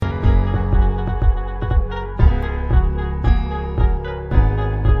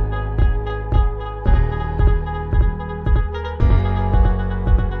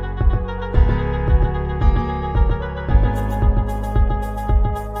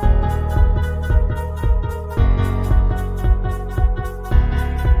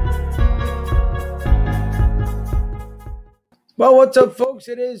Well, what's up, folks?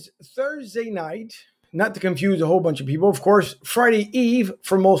 It is Thursday night, not to confuse a whole bunch of people. Of course, Friday Eve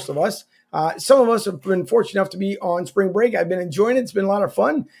for most of us. Some of us have been fortunate enough to be on spring break. I've been enjoying it. It's been a lot of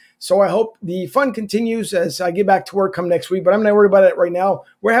fun. So I hope the fun continues as I get back to work come next week. But I'm not worried about it right now.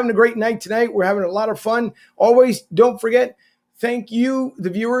 We're having a great night tonight. We're having a lot of fun. Always, don't forget, thank you, the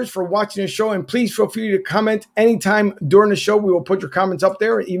viewers, for watching the show. And please feel free to comment anytime during the show. We will put your comments up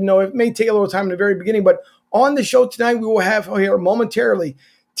there, even though it may take a little time in the very beginning. But on the show tonight, we will have here momentarily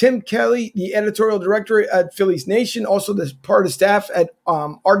Tim Kelly, the editorial director at Phillies Nation, also the part of staff at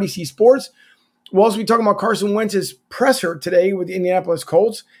RDC Sports. We'll also be talking about Carson Wentz's presser today with the Indianapolis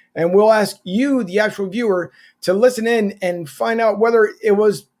Colts. And we'll ask you, the actual viewer, to listen in and find out whether it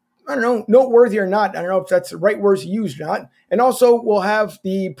was, I don't know, noteworthy or not. I don't know if that's the right words to use or not. And also, we'll have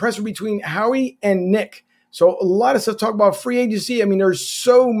the presser between Howie and Nick. So a lot of stuff to talk about free agency. I mean, there's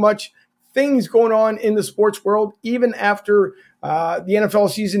so much things going on in the sports world, even after the NFL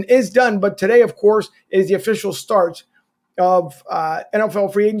season is done. But today, of course, is the official start of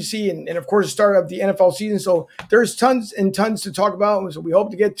NFL free agency and, of course, the start of the NFL season. So there's tons and tons to talk about. So we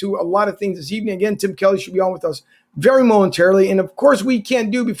hope to get to a lot of things this evening. Again, Tim Kelly should be on with us very momentarily. And, of course, we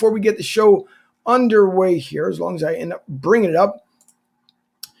can't do before we get the show underway here, as long as I end up bringing it up.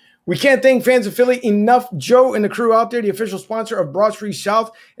 We can't thank Fans of Philly enough. Joe and the crew out there, the official sponsor of Broad Street South.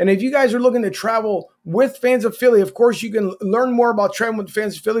 And if you guys are looking to travel with Fans of Philly, of course, you can learn more about traveling with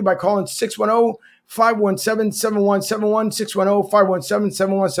Fans of Philly by calling 610-517-7171,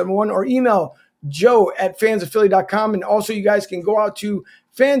 610-517-7171, or email joe@fansofphilly.com. And also, you guys can go out to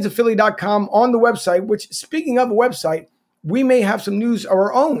fansofphilly.com on the website, which, speaking of a website, we may have some news of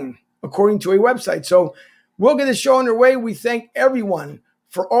our own, according to a website. So we'll get the show underway. We thank everyone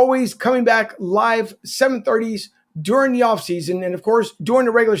for always coming back live 7:30s during the offseason. And, of course, during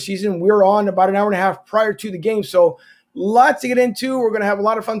the regular season, we're on about an hour and a half prior to the game. So lots to get into. We're going to have a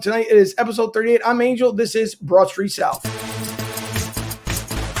lot of fun tonight. It is episode 38. I'm Angel. This is Broad Street South.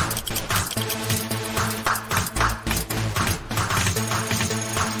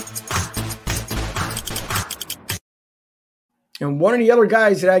 And one of the other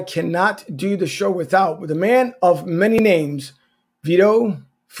guys that I cannot do the show without, with a man of many names, Vito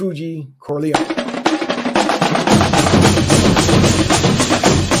Fuji Corleone.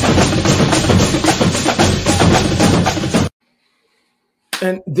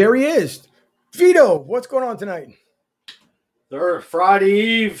 And there he is. Vito, what's going on tonight? Friday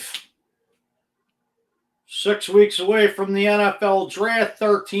Eve, 6 weeks away from the NFL draft,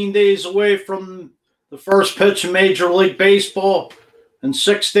 13 days away from the first pitch in Major League Baseball, and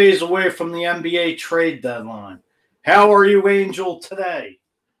 6 days away from the NBA trade deadline. How are you, Angel, today?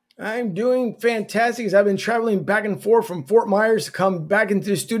 I'm doing fantastic as I've been traveling back and forth from Fort Myers to come back into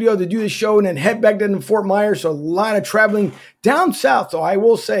the studio to do the show and then head back down to Fort Myers. So a lot of traveling down south. So I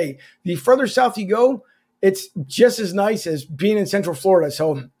will say, the further south you go, it's just as nice as being in Central Florida.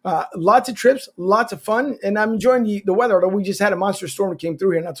 So lots of trips, lots of fun, and I'm enjoying the weather. Although we just had a monster storm that came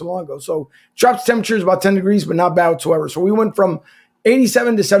through here not so long ago. So dropped temperatures about 10 degrees, but not bad whatsoever. So we went from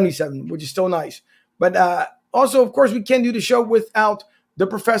 87 to 77, which is still nice. But also, of course, we can't do the show without the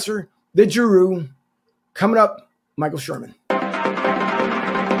professor, the guru. Coming up, Michael Sherman.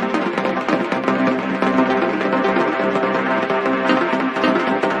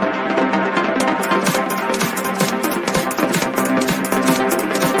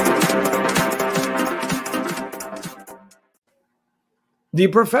 The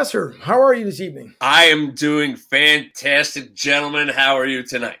professor, how are you this evening? I am doing fantastic, gentlemen. How are you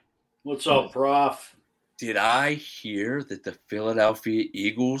tonight? What's up, Prof? Did I hear that the Philadelphia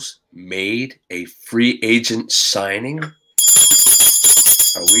Eagles made a free agent signing? Are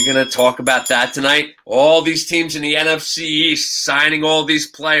we going to talk about that tonight? All these teams in the NFC East signing all these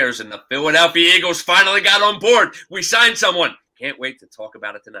players, and the Philadelphia Eagles finally got on board. We signed someone. Can't wait to talk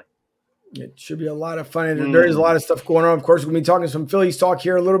about it tonight. It should be a lot of fun. And there is a lot of stuff going on. Of course, we're going to be talking some Phillies talk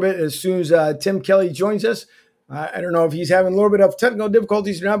here a little bit as soon as Tim Kelly joins us. I don't know if he's having a little bit of technical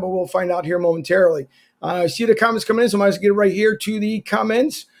difficulties or not, but we'll find out here momentarily. I see the comments coming in, so I might as well get right here to the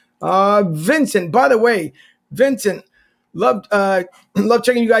comments. Vincent, by the way, Vincent, love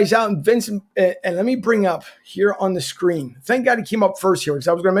checking you guys out. And Vincent, and let me bring up here on the screen. Thank God he came up first here because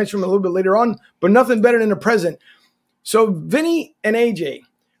I was going to mention him a little bit later on, but nothing better than the present. So Vinny and AJ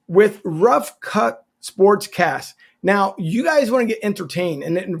with Rough Cut Sports Cast. Now, you guys want to get entertained,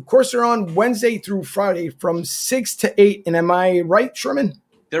 and of course they're on Wednesday through Friday from 6 to 8. And am I right, Sherman?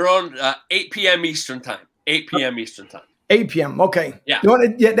 They're on 8 p.m. Eastern time. 8 p.m. Eastern time. 8 p.m. Okay. Yeah. You know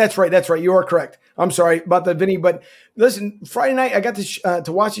what? Yeah, that's right. That's right. You are correct. I'm sorry about that, Vinny. But listen, Friday night, I got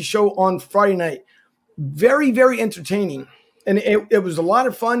to watch the show on Friday night. Very, very entertaining. and it was a lot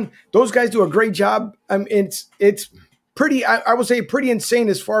of fun. Those guys do a great job. It's pretty, I would say pretty insane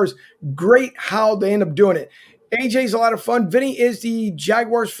as far as great how they end up doing it. AJ's a lot of fun. Vinny is the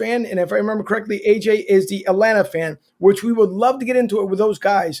Jaguars fan, and if I remember correctly, AJ is the Atlanta fan, which we would love to get into it with those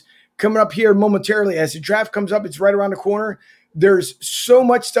guys coming up here momentarily. As the draft comes up, it's right around the corner. There's so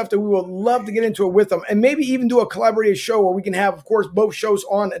much stuff that we would love to get into it with them, and maybe even do a collaborative show where we can have, of course, both shows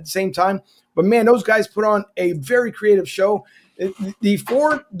on at the same time. But, man, those guys put on a very creative show. The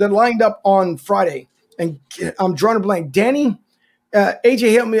four that lined up on Friday, and I'm drawing a blank. Danny,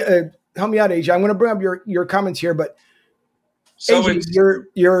 AJ, help me out, AJ. I'm going to bring up your comments here, but so AJ,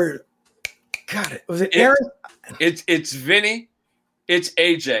 you're got it. Was it Aaron? It's Vinny, it's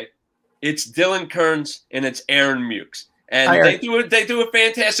AJ, it's Dylan Kearns, and it's Aaron Mukes. And they do a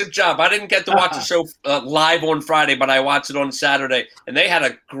fantastic job. I didn't get to watch the show live on Friday, but I watched it on Saturday. And they had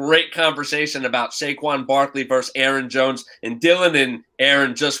a great conversation about Saquon Barkley versus Aaron Jones. And Dylan and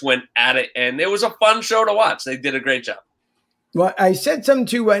Aaron just went at it. And it was a fun show to watch. They did a great job. Well, I said something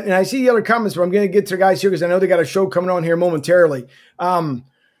too, and I see the other comments, but I'm going to get to the guys here because I know they got a show coming on here momentarily.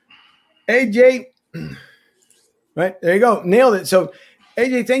 AJ, right, there you go. Nailed it. So,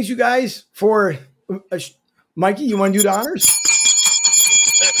 AJ, thanks you guys for Mikey, you want to do the honors?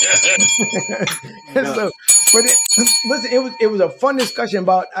 Listen, it was a fun discussion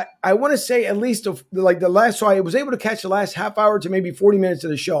about. I want to say at least like the last. So I was able to catch the last half hour to maybe 40 minutes of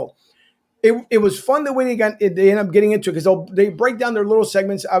the show. It was fun the way they end up getting into it because they break down their little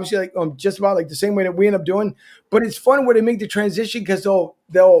segments, obviously like just about like the same way that we end up doing. But it's fun when they make the transition because they'll.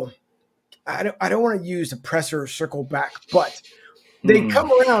 I don't want to use the presser circle back, but they come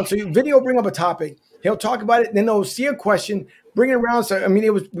around. So Vinny will bring up a topic. He'll talk about it, then they'll see a question, bring it around. So, I mean,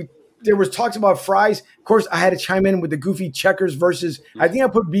 there was talks about fries. Of course, I had to chime in with the goofy Checkers versus, I think I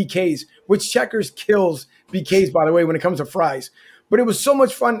put BK's, which Checkers kills BK's, by the way, when it comes to fries. But it was so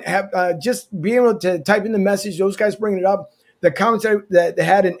much fun just being able to type in the message, those guys bringing it up, the comments that they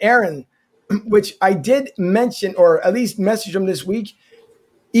had in Aaron, which I did mention, or at least message them this week,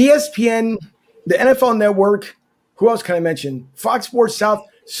 ESPN, the NFL Network, who else can I mention? Fox Sports South,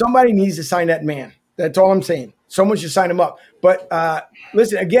 somebody needs to sign that man. That's all I'm saying. Someone should sign him up. But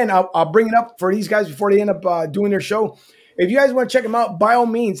listen, again, I'll bring it up for these guys before they end up doing their show. If you guys want to check them out, by all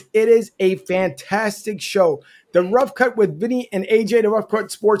means, it is a fantastic show. The Rough Cut with Vinny and AJ, the Rough Cut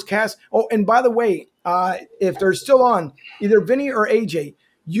Sportscast. Oh, and by the way, if they're still on, either Vinny or AJ,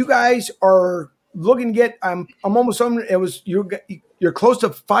 you guys are looking to get. I'm almost certain you're close to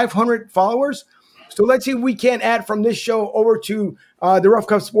 500 followers. So let's see if we can add from this show over to the Rough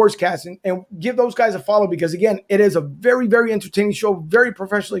Cut Sportscast and give those guys a follow because, again, it is a very, very entertaining show, very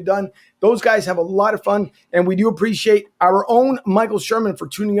professionally done. Those guys have a lot of fun, and we do appreciate our own Michael Sherman for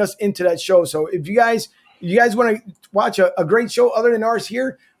tuning us into that show. So if you guys want to watch a great show other than ours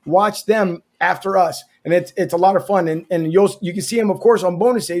here, watch them after us. And it's a lot of fun. And you can see them, of course, on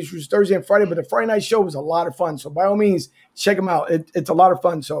bonus days, which is Thursday and Friday, but the Friday night show was a lot of fun. So by all means, check them out. It's a lot of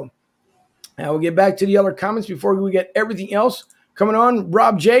fun. So we'll get back to the other comments before we get everything else coming on.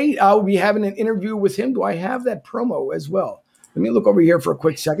 Rob J, I'll be having an interview with him. Do I have that promo as well? Let me look over here for a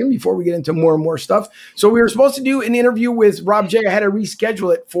quick second before we get into more and more stuff. So we were supposed to do an interview with Rob J. I had to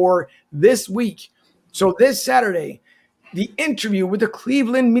reschedule it for this week. So this Saturday, the interview with the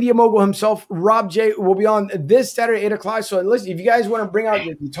Cleveland media mogul himself, Rob J, will be on this Saturday, 8 o'clock. So listen, if you guys want to bring out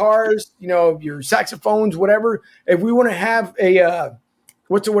your guitars, your saxophones, whatever, if we want to have a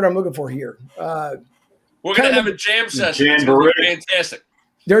what's the word I'm looking for here? We're going to have a jam session. It's fantastic.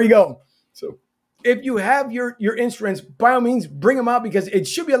 There you go. So if you have your instruments, by all means, bring them out because it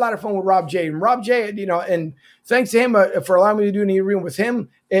should be a lot of fun with Rob J. And Rob J, and thanks to him for allowing me to do an interview with him.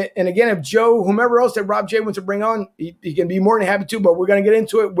 And again, if Joe, whomever else that Rob J wants to bring on, he can be more than happy to, but we're going to get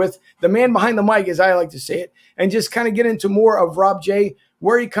into it with the man behind the mic, as I like to say it, and just kind of get into more of Rob J,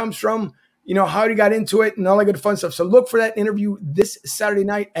 where he comes from, how he got into it and all that good fun stuff. So look for that interview this Saturday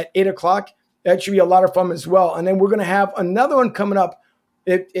night at 8 o'clock. That should be a lot of fun as well. And then we're going to have another one coming up.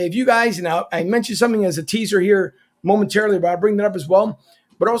 If you guys, I mentioned something as a teaser here momentarily, but I'll bring that up as well.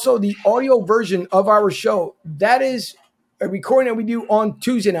 But also the audio version of our show, that is a recording that we do on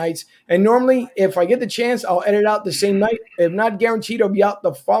Tuesday nights. And normally, if I get the chance, I'll edit out the same night. If not guaranteed, it'll be out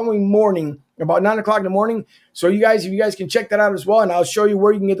the following morning, about 9 o'clock in the morning. So if you guys can check that out as well, and I'll show you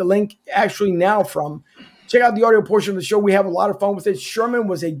where you can get the link actually now from. Check out the audio portion of the show. We have a lot of fun with it. Sherman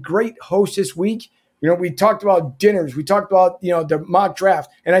was a great host this week. We talked about dinners. We talked about, the mock draft.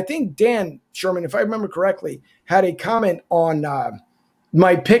 And I think Dan Sherman, if I remember correctly, had a comment on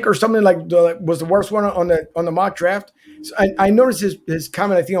my pick or something was the worst one on the mock draft. So I noticed his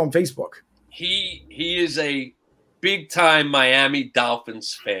comment, I think, on Facebook. He is a big-time Miami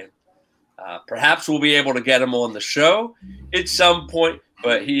Dolphins fan. Perhaps we'll be able to get him on the show at some point,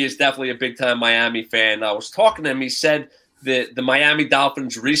 but he is definitely a big-time Miami fan. I was talking to him. He said that the Miami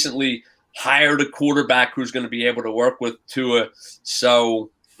Dolphins recently hired a quarterback who's going to be able to work with Tua.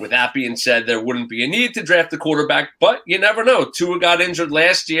 So with that being said, there wouldn't be a need to draft a quarterback, but you never know. Tua got injured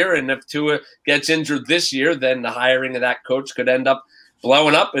last year, and if Tua gets injured this year, then the hiring of that coach could end up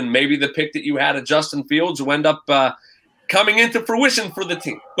blowing up, and maybe the pick that you had of Justin Fields will end up coming into fruition for the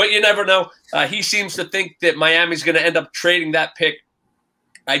team. But you never know. He seems to think that Miami's going to end up trading that pick.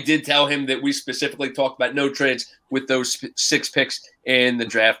 I did tell him that we specifically talked about no trades with those 6 picks in the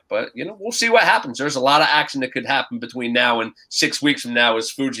draft. But, we'll see what happens. There's a lot of action that could happen between now and 6 weeks from now,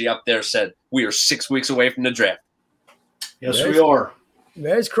 as Fuji up there said. We are 6 weeks away from the draft. Yes, we are.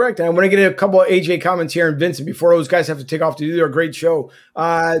 That is correct. And I want to get a couple of AJ comments here and Vincent before those guys have to take off to do their great show.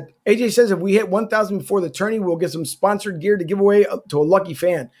 AJ says if we hit 1,000 before the tourney, we'll get some sponsored gear to give away to a lucky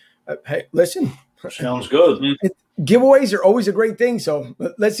fan. Hey, listen. Sounds good. Giveaways are always a great thing. So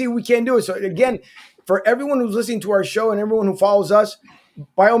let's see if we can do it. So again, for everyone who's listening to our show and everyone who follows us,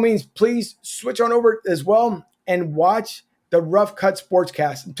 by all means, please switch on over as well and watch the Rough Cut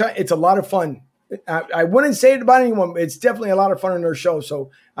Sportscast. It's a lot of fun. I wouldn't say it about anyone, but it's definitely a lot of fun on their show. So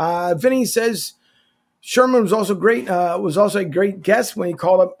Vinny says Sherman was also great. Was also a great guest when he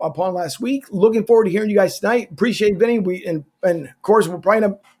called up upon last week. Looking forward to hearing you guys tonight. Appreciate Vinny. And of course we're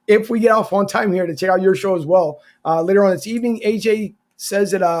probably if we get off on time here to check out your show as well later on this evening. AJ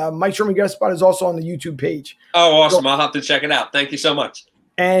says that Mike Sherman guest spot is also on the YouTube page. Oh, awesome! I'll have to check it out. Thank you so much.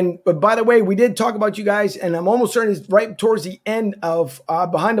 But by the way, we did talk about you guys, and I'm almost certain it's right towards the end of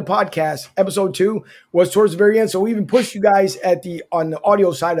Behind the Podcast. Episode 2 was towards the very end, so we even pushed you guys on the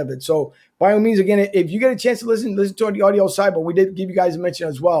audio side of it. So by all means, again, if you get a chance to listen to the audio side, but we did give you guys a mention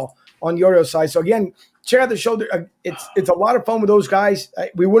as well on the audio side. So again, check out the show. It's a lot of fun with those guys.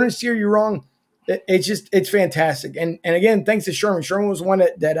 We wouldn't steer you wrong. It's fantastic. And again, thanks to Sherman. Sherman was the one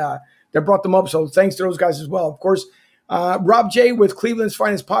that brought them up. So thanks to those guys as well. Of course. Rob J with Cleveland's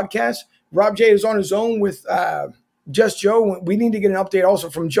Finest Podcast. Rob J is on his own with Just Joe. We need to get an update also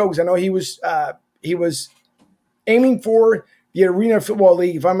from Joe because I know he was aiming for the Arena Football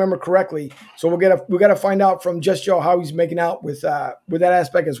League, if I remember correctly. So we got to find out from Just Joe how he's making out with that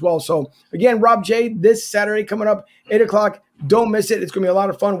aspect as well. So again, Rob J this Saturday coming up 8:00. Don't miss it. It's going to be a lot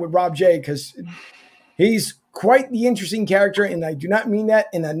of fun with Rob J because he's quite the interesting character, and I do not mean that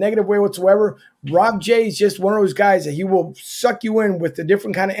in a negative way whatsoever. Rob J is just one of those guys that he will suck you in with the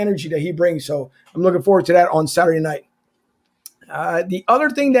different kind of energy that he brings. So I'm looking forward to that on Saturday night. The other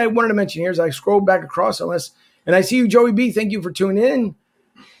thing that I wanted to mention here is I scroll back across and I see you, Joey B. Thank you for tuning in.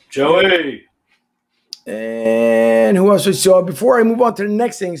 Joey. And who else? So before I move on to the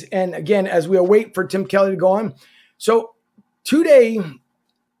next things, and again, as we await for Tim Kelly to go on. So today,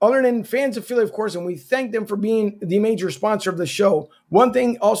 other than Fans of Philly, of course, and we thank them for being the major sponsor of the show. One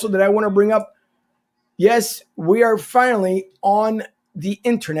thing also that I want to bring up, yes, we are finally on the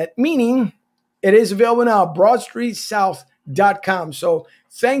internet, meaning it is available now, BroadStreetSouth.com. So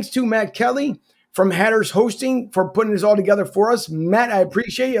thanks to Matt Kelly from Hatters Hosting for putting this all together for us. Matt, I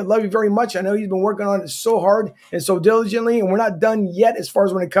appreciate you. I love you very much. I know he's been working on it so hard and so diligently, and we're not done yet as far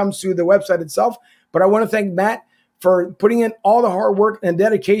as when it comes to the website itself. But I want to thank Matt for putting in all the hard work and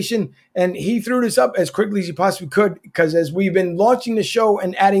dedication. And he threw this up as quickly as he possibly could because as we've been launching the show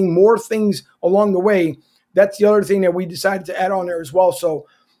and adding more things along the way, that's the other thing that we decided to add on there as well. So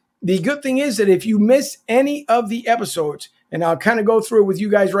the good thing is that if you miss any of the episodes, and I'll kind of go through it with you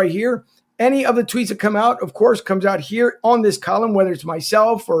guys right here, any of the tweets that come out, of course, comes out here on this column, whether it's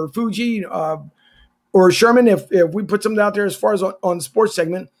myself or Fuji or Sherman, if we put something out there as far as on the sports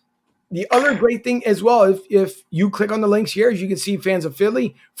segment. The other great thing as well, if you click on the links here, as you can see, Fans of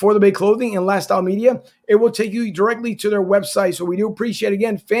Philly, For the Bay Clothing, and Last Style Media, it will take you directly to their website. So we do appreciate,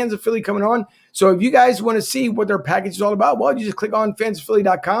 again, Fans of Philly coming on. So if you guys want to see what their package is all about, well, you just click on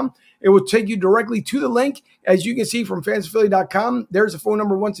fansofphilly.com. It will take you directly to the link. As you can see from fansofphilly.com, there's the phone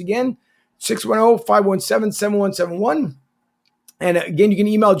number once again, 610-517-7171. And again, you can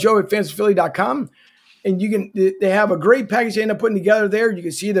email Joe at fansofphilly.com. And they have a great package they end up putting together there. You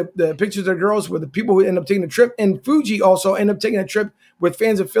can see the pictures of the girls with the people who end up taking the trip. And Fuji also end up taking a trip with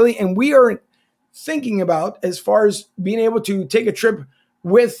Fans of Philly. And we are thinking about as far as being able to take a trip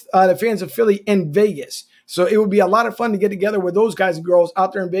with the Fans of Philly in Vegas. So it would be a lot of fun to get together with those guys and girls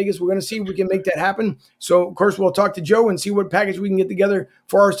out there in Vegas. We're going to see if we can make that happen. So, of course, we'll talk to Joe and see what package we can get together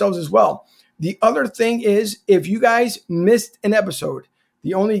for ourselves as well. The other thing is, if you guys missed an episode,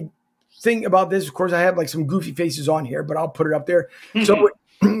 the only thing about this, of course, I have like some goofy faces on here, but I'll put it up there. So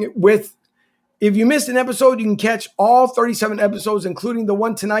with If you missed an episode, you can catch all 37 episodes, including the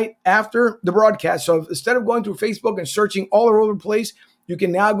one tonight after the broadcast. So instead of going through Facebook and searching all over the place, you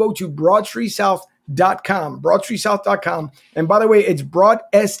can now go to BroadStreetSouth.com, BroadStreetSouth.com. And by the way, it's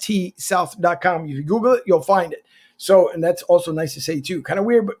BroadStSouth.com. If you Google it, you'll find it. So, and that's also nice to say too. Kind of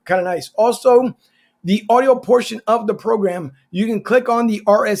weird, but kind of nice. Also, the audio portion of the program, you can click on the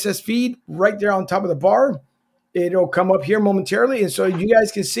RSS feed right there on top of the bar. It'll come up here momentarily. And so you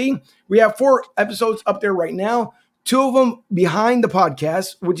guys can see we have 4 episodes up there right now. 2 of them behind the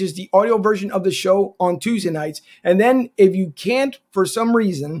podcast, which is the audio version of the show on Tuesday nights. And then if you can't, for some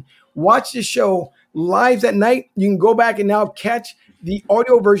reason, watch the show live that night, you can go back and now catch the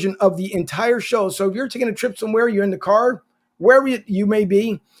audio version of the entire show. So if you're taking a trip somewhere, you're in the car, wherever you may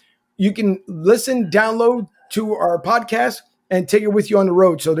be, you can listen, download to our podcast, and take it with you on the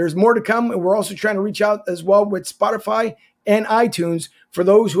road. So there's more to come. And we're also trying to reach out as well with Spotify and iTunes for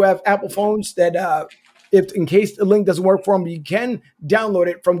those who have Apple phones that if in case the link doesn't work for them, you can download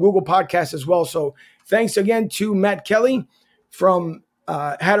it from Google Podcasts as well. So thanks again to Matt Kelly from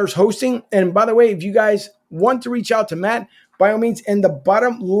Hatters Hosting. And by the way, if you guys want to reach out to Matt, by all means, in the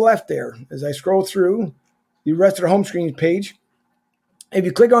bottom left there, as I scroll through the rest of the home screen page, if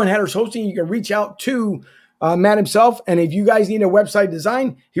you click on Hatters Hosting, you can reach out to Matt himself. And if you guys need a website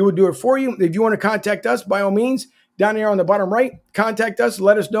design, he will do it for you. If you want to contact us, by all means, down here on the bottom right, contact us.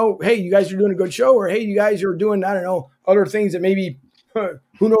 Let us know, hey, you guys are doing a good show, or hey, you guys are doing, I don't know, other things that maybe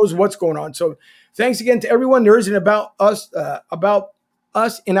who knows what's going on. So thanks again to everyone. There isn't about us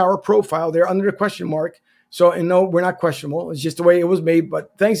in our profile there under the question mark. So, and no, we're not questionable. It's just the way it was made.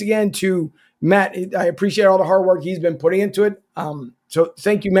 But thanks again to Matt. I appreciate all the hard work he's been putting into it. So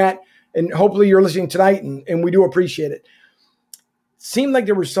thank you, Matt. And hopefully you're listening tonight, and we do appreciate it. Seemed like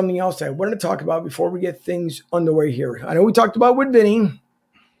there was something else I wanted to talk about before we get things underway here. I know we talked about with Vinny,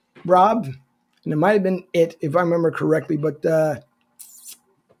 Rob, and it might have been it, if I remember correctly, but that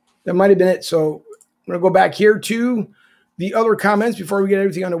might have been it. So I'm going to go back here to the other comments before we get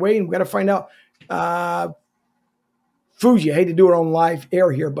everything underway, and we've got to find out. Fuji, I hate to do it on live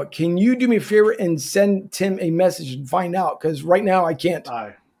air here, but can you do me a favor and send Tim a message and find out? Because right now I can't.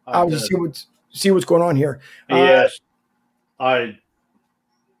 I'll just see what's going on here. Yes. 8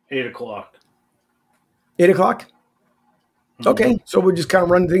 o'clock. 8 o'clock? Okay, so we'll just kind of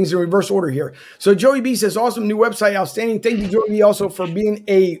run things in reverse order here. So Joey B says, awesome new website, outstanding. Thank you, Joey B, also for being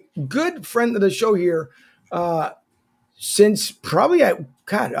a good friend of the show here since probably, I'm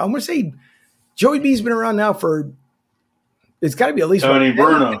going to say Joey B's been around now for, it's got to be at least Tony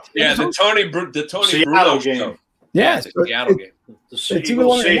Bruno. Yeah, the Tony Bruno game. Show. Yeah, it's the Seattle game. The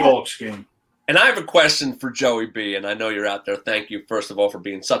Seahawks game. And I have a question for Joey B, and I know you're out there. Thank you, first of all, for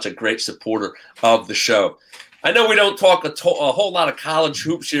being such a great supporter of the show. I know we don't talk a whole lot of college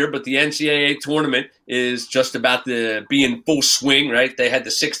hoops here, but the NCAA tournament is just about to be in full swing, right? They had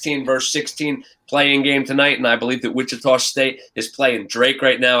the 16 versus 16 playing game tonight, and I believe that Wichita State is playing Drake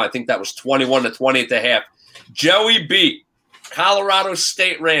right now. I think that was 21-20 at the half. Joey B, Colorado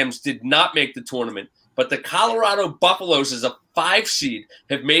State Rams did not make the tournament, but the Colorado Buffaloes as a 5 seed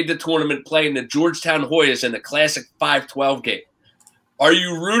have made the tournament playing the Georgetown Hoyas in the Classic 5-12 game. Are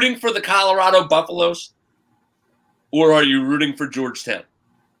you rooting for the Colorado Buffaloes? Or are you rooting for Georgetown?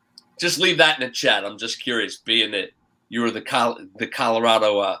 Just leave that in the chat. I'm just curious, being that you were the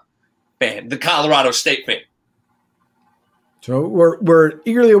Colorado fan, the Colorado State fan. So we're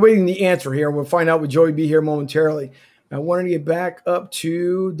eagerly awaiting the answer here. We'll find out with Joey B here momentarily. I wanted to get back up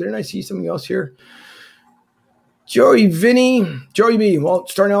to, didn't I see something else here? Joey B. Well,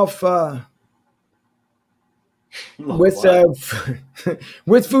 starting off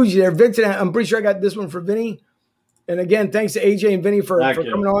with Fuji there. Vincent, I'm pretty sure I got this one for Vinny. And again, thanks to AJ and Vinny for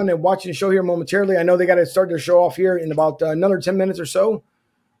coming on and watching the show here momentarily. I know they got to start their show off here in about another 10 minutes or so.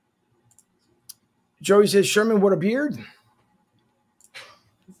 Joey says, Sherman, what a beard.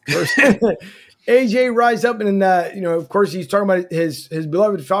 AJ rise up and, of course, he's talking about his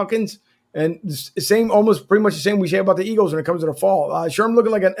beloved Falcons. And the almost pretty much the same we say about the Eagles when it comes to the fall. Sherman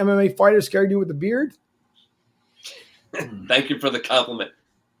looking like an MMA fighter, scary dude with the beard. Thank you for the compliment.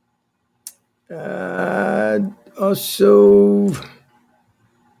 Also,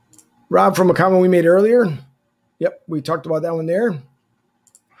 Rob, from a comment we made earlier. Yep, we talked about that one there.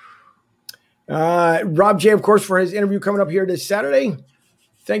 Rob J, of course, for his interview coming up here this Saturday.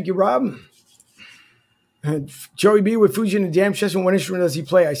 Thank you, Rob. Joey B with Fuji and the jam session. What instrument does he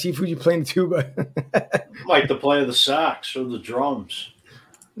play? I see Fuji playing the tuba. Like to play the sax or the drums.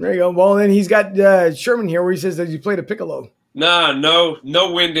 There you go. Well, then he's got Sherman here where he says that he played a piccolo.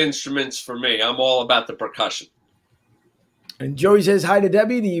 No wind instruments for me. I'm all about the percussion. And Joey says hi to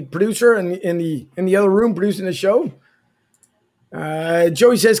Debbie, the producer in the other room producing the show.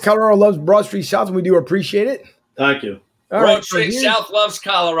 Joey says Colorado loves Broad Street South, and we do appreciate it. Thank you. Broad Street South loves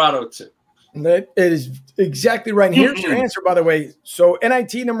Colorado too. That is exactly right. And here's your answer, by the way. So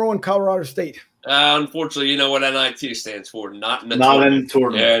NIT #1 Colorado State. Unfortunately, you know what NIT stands for. Not in the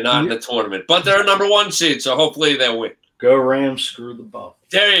tournament. Yeah, not in the tournament. But they're #1 seed, so hopefully they'll win. Go Rams, screw the Buff.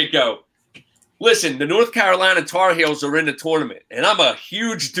 There you go. Listen, the North Carolina Tar Heels are in the tournament, and I'm a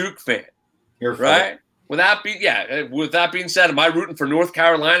huge Duke fan. You're right. With that being said, am I rooting for North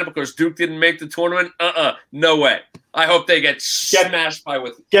Carolina because Duke didn't make the tournament? No way. I hope they get smashed by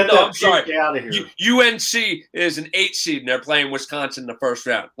with. I'm sorry. Out of here. UNC is an 8 seed, and they're playing Wisconsin in the first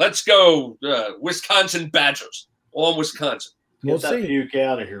round. Let's go, Wisconsin Badgers. On Wisconsin. Get that puke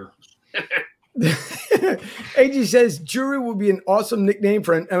out of here. AG says Jury will be an awesome nickname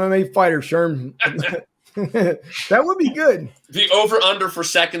for an MMA fighter, Sherm. That would be good. The over-under for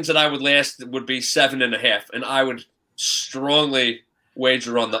seconds that I would last would be 7.5, and I would strongly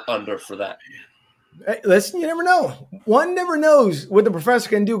wager on the under for that. Hey, listen, you never know. One never knows what the professor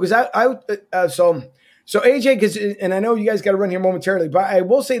can do. Because so AJ, and I know you guys got to run here momentarily, but I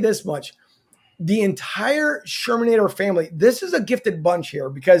will say this much: the entire Shermanator family. This is a gifted bunch here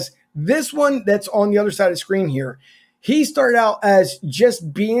because this one that's on the other side of the screen here, he started out as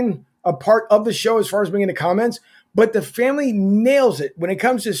just being a part of the show as far as being in the comments, but the family nails it when it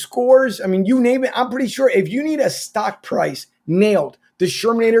comes to scores. I mean, you name it. I'm pretty sure if you need a stock price nailed, the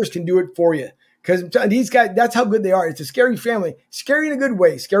Shermanators can do it for you. Because these guys, that's how good they are. It's a scary family. Scary in a good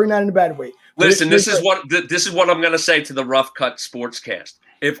way. Scary not in a bad way. Listen, this is what I'm going to say to the Rough Cut Sportscast.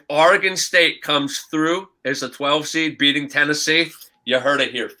 If Oregon State comes through as a 12 seed beating Tennessee, you heard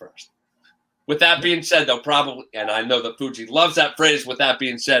it here first. With that being said, they'll probably, and I know that Fuji loves that phrase, with that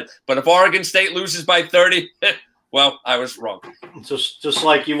being said, but if Oregon State loses by 30, well, I was wrong. Just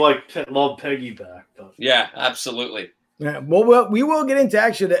like you love Peggy back. But. Yeah, absolutely. Yeah, well, we will get into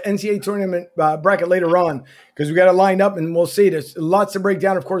actually the NCAA tournament bracket later on because we got it lined up and we'll see. There's lots to break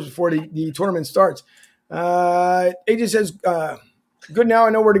down, of course, before the tournament starts. AJ says, good, now I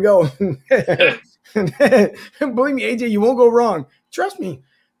know where to go. Believe me, AJ, you won't go wrong. Trust me.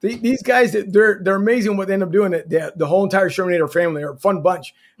 These guys, they're amazing what they end up doing. The whole entire Shermanator family are a fun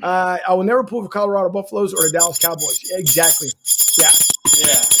bunch. I will never pull for Colorado Buffaloes or the Dallas Cowboys. Exactly. Yeah,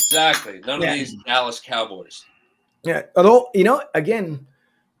 exactly. None of these Dallas Cowboys. Yeah, although, again,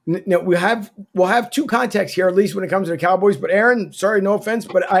 we'll have two contacts here, at least when it comes to the Cowboys. But Aaron, sorry, no offense,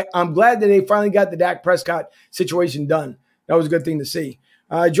 but I'm glad that they finally got the Dak Prescott situation done. That was a good thing to see.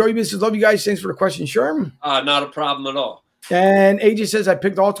 Joey B says, love you guys. Thanks for the question, Sherm. Not a problem at all. And AJ says, I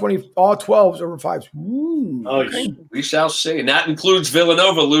picked all 12s over 5s. Ooh, okay. We shall see. And that includes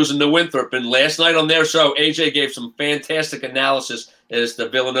Villanova losing to Winthrop. And last night on their show, AJ gave some fantastic analysis as to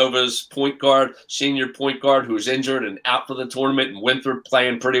Villanova's senior point guard, who's injured and out for the tournament, and Winthrop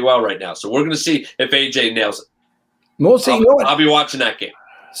playing pretty well right now. So we're going to see if AJ nails it. We'll see. I'll be watching that game.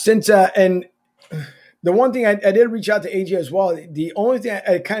 Since and the one thing I did reach out to AJ as well. The only thing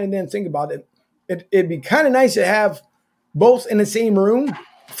I kind of didn't think about it'd be kind of nice to have both in the same room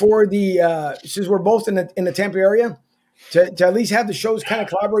for the since we're both in the Tampa area to at least have the shows kind of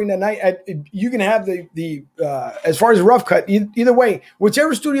collaborating that night. You can have the as far as Rough Cut, either way,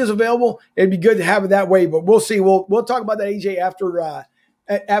 whichever studio is available, it'd be good to have it that way. But we'll see. We'll talk about that, AJ, after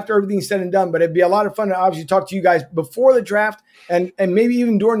everything's said and done. But it'd be a lot of fun to obviously talk to you guys before the draft and maybe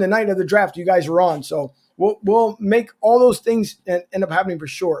even during the night of the draft. You guys are on, so we'll make all those things end up happening for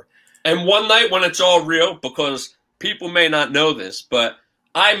sure. And one night when it's all real, because people may not know this, but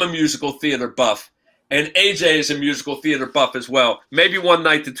I'm a musical theater buff, and AJ is a musical theater buff as well. Maybe one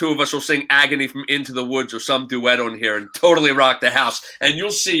night the two of us will sing Agony from Into the Woods or some duet on here and totally rock the house. And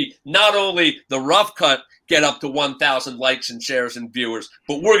you'll see not only the Rough Cut get up to 1,000 likes and shares and viewers,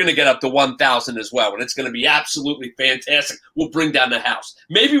 but we're going to get up to 1,000 as well, and it's going to be absolutely fantastic. We'll bring down the house.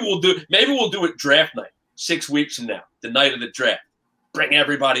 Maybe we'll do it draft night 6 weeks from now, the night of the draft. Bring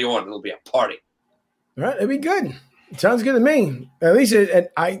everybody on. It'll be a party. All right, it'd be good. Sounds good to me. At least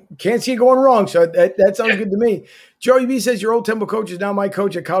I can't see it going wrong, so that sounds good to me. Joey B says, your old Temple coach is now my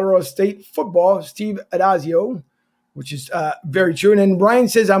coach at Colorado State football, Steve Adazio, which is very true. And then Brian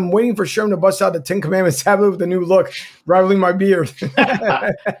says, I'm waiting for Sherman to bust out the 10 Commandments tablet with a new look, rivaling my beard.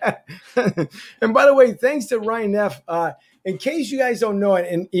 And by the way, thanks to Ryan Neff. In case you guys don't know it,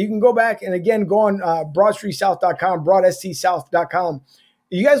 and you can go back and, again, go on broadstreetsouth.com, broadstsouth.com.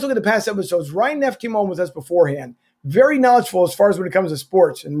 You guys look at the past episodes. Ryan Neff came on with us beforehand. Very knowledgeable as far as when it comes to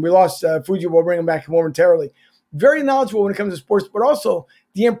sports. And we lost Fuji. We'll bring him back momentarily. Very knowledgeable when it comes to sports, but also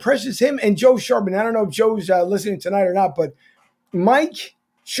the impressions him and Joe Sharp. And I don't know if Joe's listening tonight or not, but Mike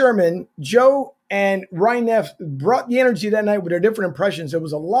Sherman, Joe, and Ryan Neff brought the energy that night with their different impressions. It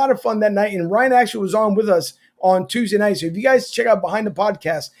was a lot of fun that night, and Ryan actually was on with us on Tuesday night. So if you guys check out Behind the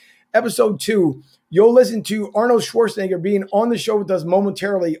Podcast, episode 2, you'll listen to Arnold Schwarzenegger being on the show with us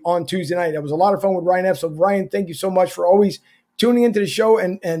momentarily on Tuesday night. It was a lot of fun with Ryan Neff. So Ryan, thank you so much for always tuning into the show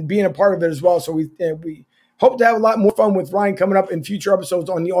and being a part of it as well. So we hope to have a lot more fun with Ryan coming up in future episodes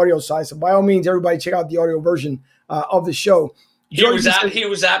on the audio side. So by all means, everybody check out the audio version of the show. He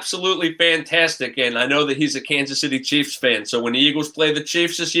was absolutely fantastic, and I know that he's a Kansas City Chiefs fan. So when the Eagles play the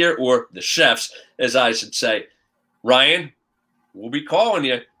Chiefs this year, or the Chefs, as I should say, Ryan, we'll be calling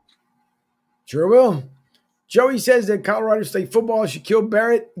you. Sure will. Joey says that Colorado State football should kill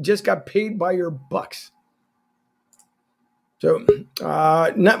Barrett. Just got paid by your Bucks. So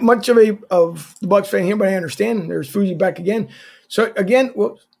not much of the Bucks fan here, but I understand. There's Fuji back again. So again,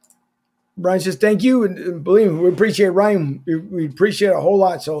 whoops. Brian says, thank you. And believe me, we appreciate Ryan. We appreciate it a whole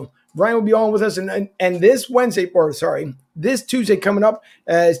lot. So Ryan will be on with us. And this this Tuesday coming up,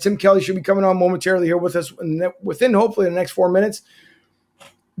 as Tim Kelly should be coming on momentarily here with us within hopefully the next 4 minutes.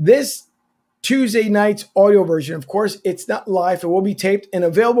 This Tuesday night's audio version, of course, it's not live. It will be taped and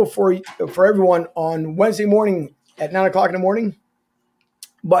available for everyone on Wednesday morning at 9 o'clock in the morning.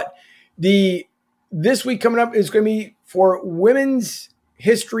 But this week coming up is going to be for Women's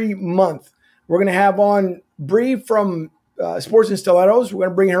History Month. We're going to have on Bree from Sports and Stilettos. We're going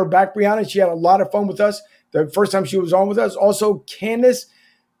to bring her back, Brianna. She had a lot of fun with us the first time she was on with us. Also, Candace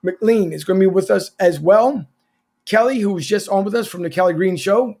McLean is going to be with us as well. Kelly, who was just on with us from the Kelly Green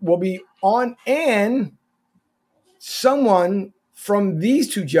Show, will be on. And someone from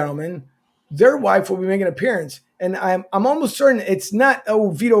these two gentlemen, their wife will be making an appearance. And I'm almost certain it's not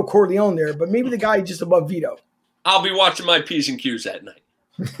Vito Corleone there, but maybe the guy just above Vito. I'll be watching my P's and Q's that night.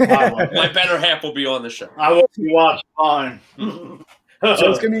 My better half will be on the show. I will be watching mine.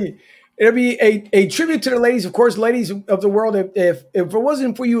 So it'll be a tribute to the ladies, of course, ladies of the world. If it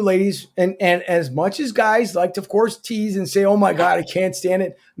wasn't for you ladies, and as much as guys like to, of course, tease and say, oh my God, I can't stand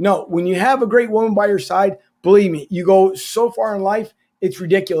it. No, when you have a great woman by your side, believe me, you go so far in life, it's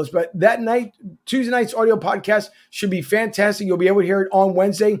ridiculous. But that night, Tuesday night's audio podcast should be fantastic. You'll be able to hear it on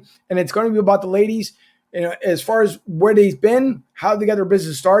Wednesday, and it's going to be about the ladies. As far as where they've been, how they got their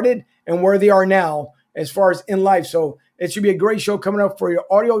business started, and where they are now as far as in life. So it should be a great show coming up for your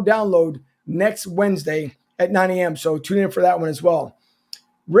audio download next Wednesday at 9 a.m. So tune in for that one as well.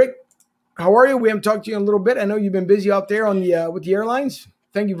 Rick, how are you? We haven't talked to you in a little bit. I know you've been busy out there on the with the airlines.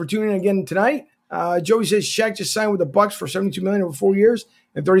 Thank you for tuning in again tonight. Joey says Shaq just signed with the Bucks for $72 million over 4 years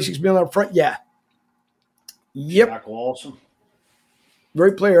and $36 million up front. Yeah. Yep. Shaq Lawson.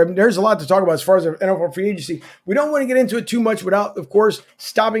 Great player. I mean, there's a lot to talk about as far as the NFL free agency. We don't want to get into it too much without, of course,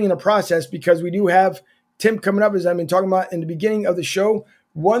 stopping in the process, because we do have Tim coming up, as I've been talking about in the beginning of the show.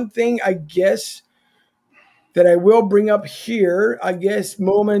 One thing, I guess, that I will bring up here, I guess,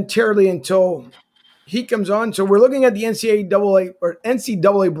 momentarily until he comes on. So we're looking at the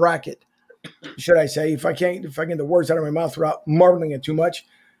NCAA bracket, should I say, if I can get the words out of my mouth without marbling it too much.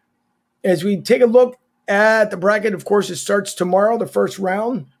 As we take a look at the bracket, of course, it starts tomorrow, the first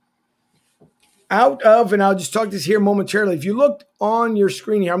round. And I'll just talk this here momentarily. If you look on your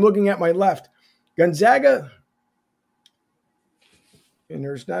screen here, I'm looking at my left. Gonzaga, and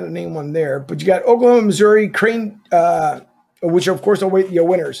there's not a name one there, but you got Oklahoma, Missouri, Creighton, which of course await the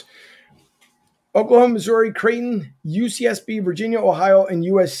winners. Oklahoma, Missouri, Creighton, UCSB, Virginia, Ohio, and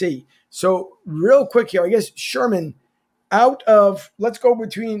USC. So real quick here, I guess Sherman, let's go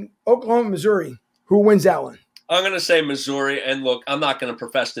between Oklahoma and Missouri. Who wins that one? I'm going to say Missouri. And look, I'm not going to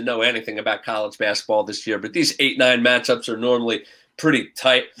profess to know anything about college basketball this year, but these 8-9 matchups are normally pretty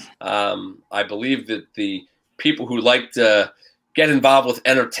tight. I believe that the people who like to get involved with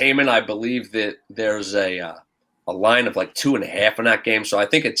entertainment, I believe that there's a line of like 2.5 in that game. So I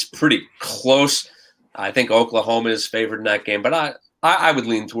think it's pretty close. I think Oklahoma is favored in that game, but I would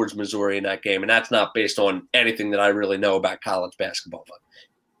lean towards Missouri in that game. And that's not based on anything that I really know about college basketball, but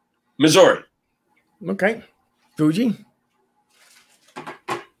Missouri. Okay. Fuji?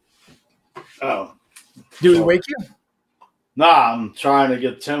 Oh. Do we wake you? Nah, I'm trying to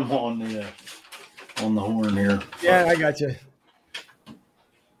get Tim on the horn here. Yeah, I got you.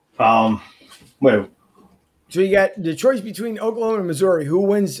 Wait. So you got the choice between Oklahoma and Missouri. Who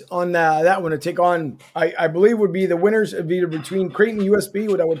wins on that one to take on, I believe, would be the winners of either between Creighton and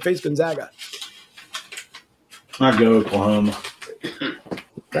USB, that would face Gonzaga. I'd go Oklahoma.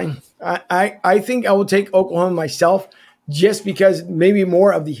 Okay. I think I will take Oklahoma myself, just because maybe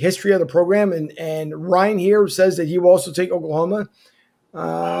more of the history of the program. And Ryan here says that he will also take Oklahoma.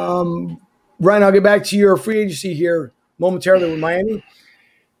 Ryan, I'll get back to your free agency here momentarily with Miami.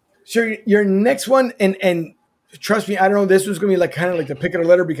 So your next one, and trust me, I don't know, this was going to be like kind of like the pick of the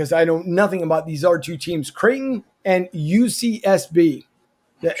litter because I know nothing about these other two teams, Creighton and UCSB.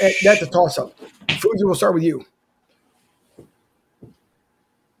 That's a toss-up. Fuji, we'll start with you.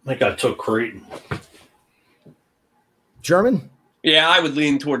 I think I took Creighton. German? Yeah, I would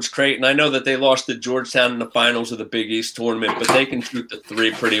lean towards Creighton. I know that they lost to Georgetown in the finals of the Big East tournament, but they can shoot the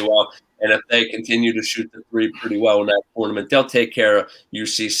three pretty well. And if they continue to shoot the three pretty well in that tournament, they'll take care of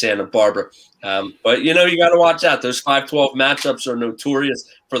UC Santa Barbara. But, you got to watch out. Those 5-12 matchups are notorious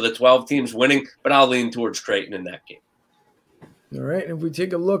for the 12 teams winning, but I'll lean towards Creighton in that game. All right. If we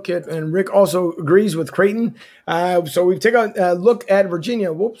take a look at, and Rick also agrees with Creighton. So we take a look at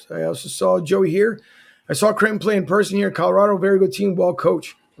Virginia. Whoops. I also saw Joey here. I saw Creighton play in person here in Colorado. Very good team, well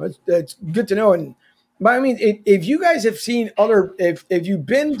coached. That's good to know. But I mean, if you guys have seen if you've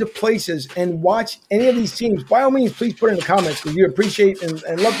been to places and watched any of these teams, by all means, please put it in the comments because we appreciate and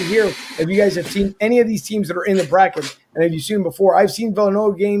love to hear if you guys have seen any of these teams that are in the bracket and have you seen them before. I've seen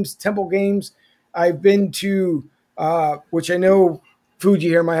Villanova games, Temple games. I've been to, which I know Fuji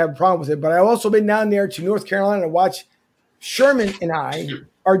here might have a problem with it, but I've also been down there to North Carolina to watch Sherman and I,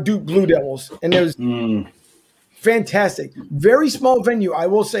 our Duke Blue Devils, and it was fantastic. Very small venue, I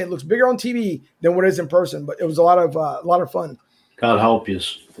will say. It looks bigger on TV than what it is in person, but it was a lot of fun. God help you.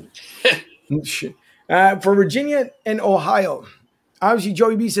 For Virginia and Ohio, obviously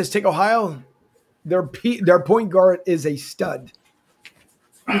Joey B says take Ohio. Their point guard is a stud,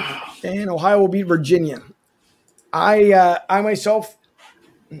 and Ohio will beat Virginia. I myself,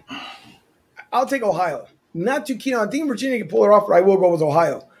 I'll take Ohio. Not too keen on. I think Virginia can pull it off, but I will go with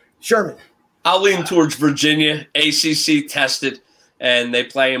Ohio. Sherman. I'll lean towards Virginia. ACC tested, and they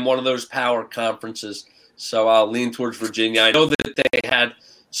play in one of those power conferences. So I'll lean towards Virginia. I know that they had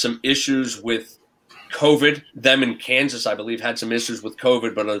some issues with COVID. Them in Kansas, I believe, had some issues with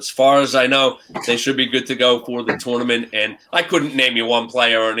COVID. But as far as I know, they should be good to go for the tournament. And I couldn't name you one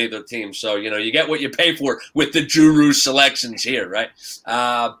player on either team. So, you get what you pay for with the Juru selections here, right?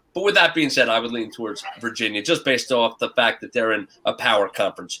 But with that being said, I would lean towards Virginia just based off the fact that they're in a power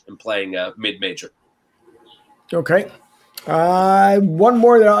conference and playing mid-major. Okay. One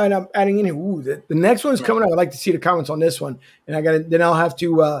more that I'm adding in here. Ooh, the next one's coming up. I'd like to see the comments on this one. And then I'll have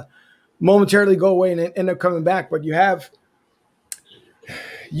to momentarily go away and end up coming back. But you have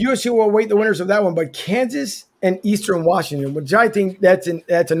USC will await the winners of that one, but Kansas and Eastern Washington, which I think that's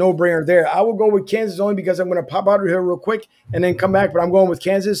a no-brainer there. I will go with Kansas only because I'm going to pop out of here real quick and then come back, but I'm going with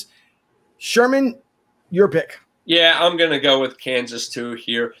Kansas. Sherman, your pick. Yeah, I'm going to go with Kansas too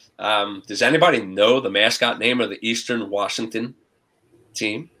here. Does anybody know the mascot name of the Eastern Washington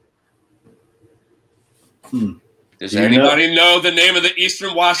team? Does anybody know the name of the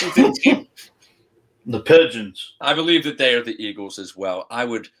Eastern Washington team? The Pigeons. I believe that they are the Eagles as well. I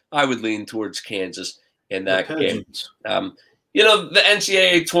would lean towards Kansas in that game. The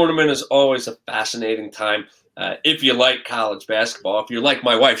NCAA tournament is always a fascinating time. If you like college basketball, if you're like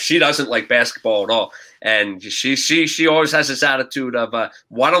my wife, she doesn't like basketball at all, and she always has this attitude of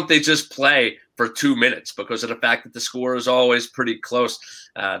why don't they just play for 2 minutes because of the fact that the score is always pretty close.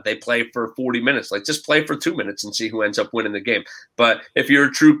 They play for 40 minutes. Like, just play for 2 minutes and see who ends up winning the game. But if you're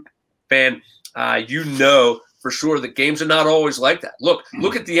a true fan, for sure that games are not always like that. Look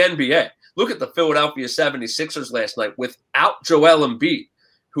at the NBA. Look at the Philadelphia 76ers last night without Joel Embiid,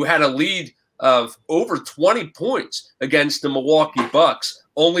 who had a lead of over 20 points against the Milwaukee Bucks,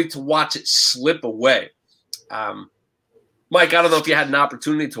 only to watch it slip away. Mike, I don't know if you had an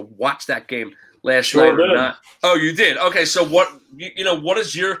opportunity to watch that game last night or not. Oh, you did? Okay, so what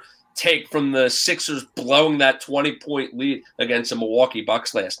is your take from the Sixers blowing that 20-point lead against the Milwaukee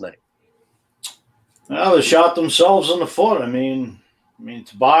Bucks last night? Well, they shot themselves in the foot. I mean,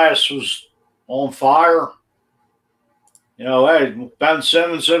 Tobias was on fire. Hey, Ben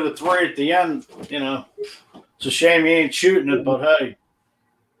Simmons hit a three at the end. It's a shame he ain't shooting it, but hey,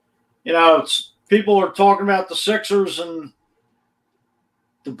 it's people are talking about the Sixers and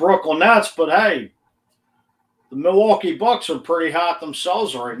the Brooklyn Nets, but hey, the Milwaukee Bucks are pretty hot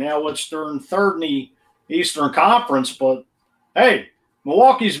themselves right now, which they're in third in the Eastern Conference. But hey,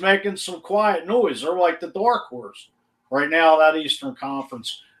 Milwaukee's making some quiet noise. They're like the dark horse right now, that Eastern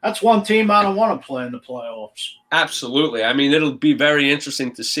Conference. That's one team I don't want to play in the playoffs. Absolutely. I mean, it'll be very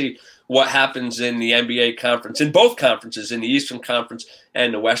interesting to see what happens in the NBA conference, in both conferences, in the Eastern Conference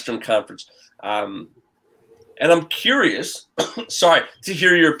and the Western Conference. And I'm curious, to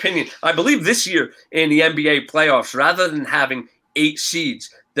hear your opinion. I believe this year in the NBA playoffs, rather than having 8 seeds,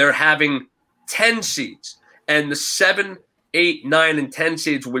 they're having 10 seeds. And the 7 8, 9, and 10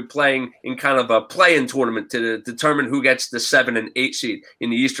 seeds will be playing in kind of a play-in tournament to determine who gets the 7 and 8 seed in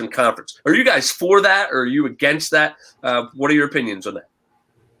the Eastern Conference. Are you guys for that, or are you against that? What are your opinions on that?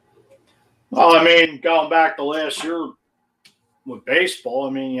 Well, I mean, going back to last year with baseball,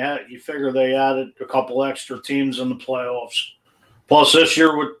 I mean, you figure they added a couple extra teams in the playoffs. Plus, this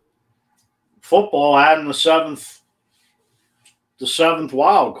year with football, adding the seventh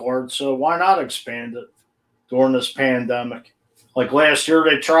wild card. So why not expand it during this pandemic? Like last year,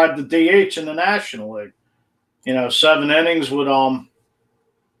 they tried the DH in the National League. 7 innings with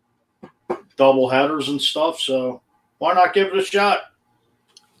double headers and stuff. So why not give it a shot?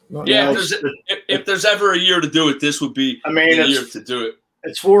 Yeah, if there's ever a year to do it, this would be the year to do it.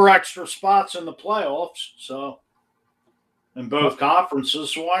 It's 4 extra spots in the playoffs, so in both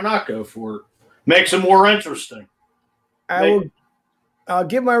conferences, so why not go for it? Makes it more interesting. I'll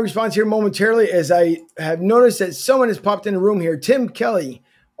give my response here momentarily, as I have noticed that someone has popped in the room here. Tim Kelly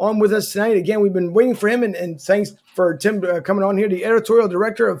on with us tonight. Again, we've been waiting for him, and thanks for Tim coming on here, the editorial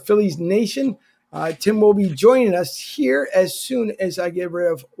director of Phillies Nation. Tim will be joining us here as soon as I get rid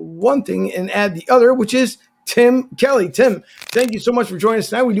of one thing and add the other, which is Tim Kelly. Tim, thank you so much for joining us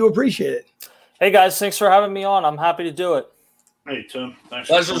tonight. We do appreciate it. Hey, guys. Thanks for having me on. I'm happy to do it. Hey, Tim. Thanks.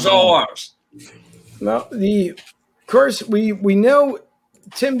 Pleasure's all ours. Well, of course, we know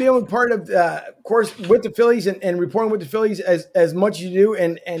Tim being part of course, with the Phillies and reporting with the Phillies as much as you do.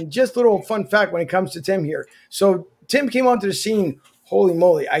 And just a little fun fact when it comes to Tim here. So Tim came onto the scene. Holy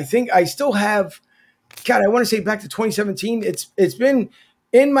moly. I think I still have, I want to say back to 2017. It's been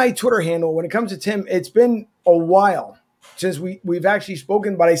in my Twitter handle. When it comes to Tim, it's been a while since we've actually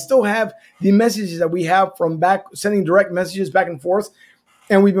spoken, but I still have the messages that we have from back, sending direct messages back and forth.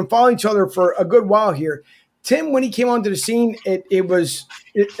 And we've been following each other for a good while here. Tim, when he came onto the scene, it was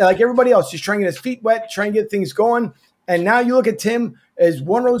like everybody else, just trying to get his feet wet, trying to get things going. And now you look at Tim as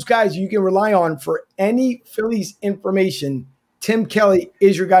one of those guys you can rely on for any Phillies information. Tim Kelly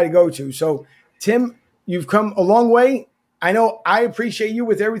is your guy to go to. So, Tim, you've come a long way. I know I appreciate you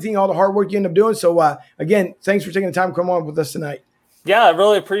with everything, all the hard work you end up doing. So, again, thanks for taking the time to come on with us tonight. Yeah, I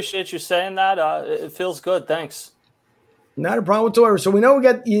really appreciate you saying that. It feels good. Thanks. Not a problem whatsoever. So, we know we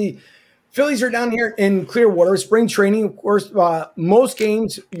got the Phillies are down here in Clearwater, spring training. Of course, most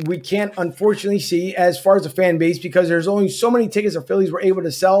games we can't unfortunately see as far as the fan base because there's only so many tickets the Phillies were able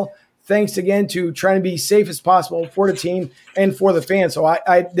to sell. Thanks again to trying to be safe as possible for the team and for the fans. So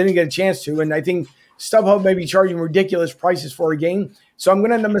I didn't get a chance to. And I think StubHub may be charging ridiculous prices for a game. So I'm going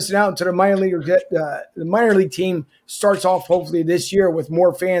to end up missing out until the minor league team starts off hopefully this year with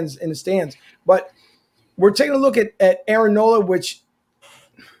more fans in the stands. But we're taking a look at Aaron Nola, which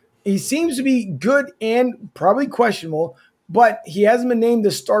he seems to be good and probably questionable, but he hasn't been named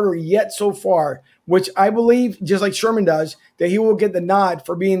the starter yet so far, which I believe, just like Sherman does, that he will get the nod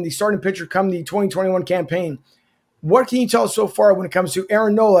for being the starting pitcher come the 2021 campaign. What can you tell us so far when it comes to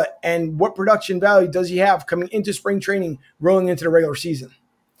Aaron Nola, and what production value does he have coming into spring training, rolling into the regular season?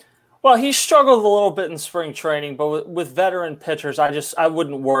 Well, he struggled a little bit in spring training, but with veteran pitchers, I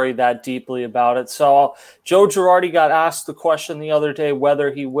wouldn't worry that deeply about it. So Joe Girardi got asked the question the other day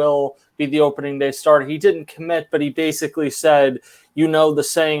whether he will be the opening day starter. He didn't commit, but he basically said, the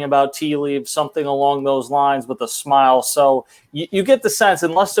saying about tea leaves, something along those lines with a smile. So you get the sense,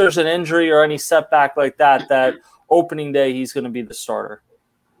 unless there's an injury or any setback like that opening day he's going to be the starter.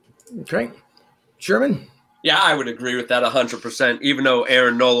 Okay. Sherman? Yeah, I would agree with that 100%, even though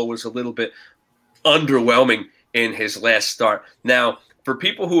Aaron Nola was a little bit underwhelming in his last start. Now, for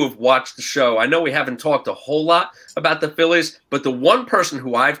people who have watched the show, I know we haven't talked a whole lot about the Phillies, but the one person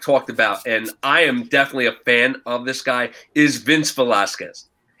who I've talked about, and I am definitely a fan of this guy, is Vince Velasquez.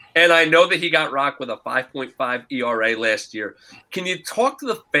 And I know that he got rocked with a 5.5 ERA last year. Can you talk to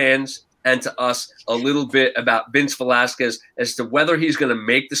the fans and to us a little bit about Vince Velasquez as to whether he's going to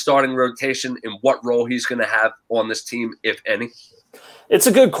make the starting rotation and what role he's going to have on this team, if any? It's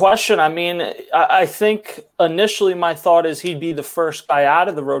a good question. I mean, I think initially my thought is he'd be the first guy out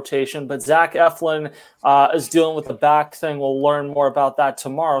of the rotation, but Zach Eflin is dealing with the back thing. We'll learn more about that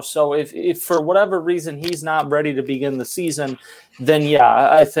tomorrow. So if for whatever reason he's not ready to begin the season, then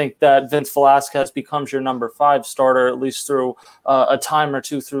yeah, I think that Vince Velasquez becomes your number 5 starter, at least through a time or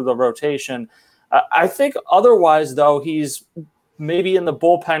two through the rotation. I think otherwise, though, he's maybe in the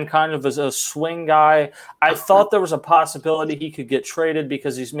bullpen kind of as a swing guy. I thought there was a possibility he could get traded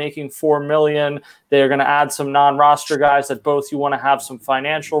because he's making $4 million. They're going to add some non-roster guys that both you want to have some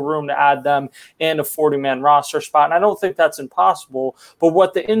financial room to add them and a 40-man roster spot. And I don't think that's impossible. But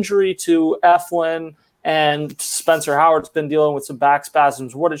what the injury to Eflin and Spencer Howard's been dealing with some back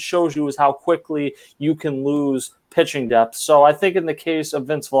spasms, what it shows you is how quickly you can lose pitching depth. So I think in the case of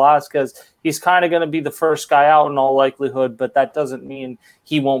Vince Velasquez, he's kind of going to be the first guy out in all likelihood, but that doesn't mean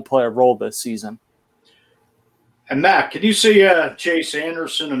he won't play a role this season. And Matt, can you see Chase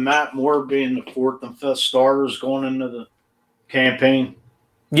Anderson and Matt Moore being the fourth and fifth starters going into the campaign?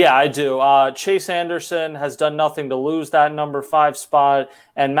 Yeah, I do. Chase Anderson has done nothing to lose that number 5 spot,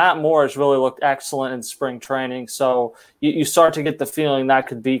 and Matt Moore has really looked excellent in spring training. So you start to get the feeling that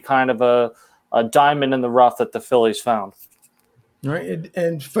could be kind of a diamond in the rough that the Phillies found. All right, and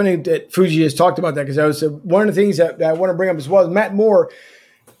it's funny that Fuji has talked about that, because that was one of the things that I want to bring up as well. Matt Moore,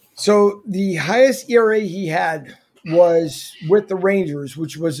 so the highest ERA he had was with the Rangers,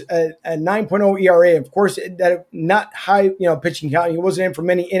 which was a 9.0 ERA. Of course, that not high, pitching count. He wasn't in for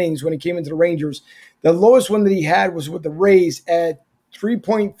many innings when he came into the Rangers. The lowest one that he had was with the Rays at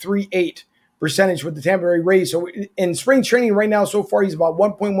 3.38% with the Tampa Bay Rays. So in spring training right now, so far, he's about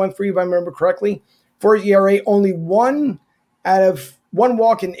 1.13, if I remember correctly. For his ERA, only 1 out of 1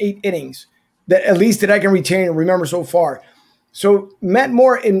 walk in 8 innings, that at least that I can retain and remember so far. So Matt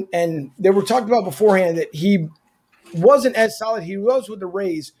Moore, and they were talking about beforehand that he wasn't as solid. He was with the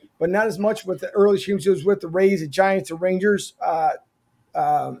Rays, but not as much with the early teams. He was with the Rays, the Giants, the Rangers,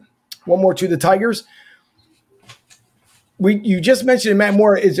 one more to the Tigers. You just mentioned Matt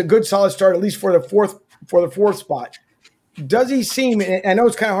Moore is a good solid start, at least for the fourth spot. Does he seem, and I know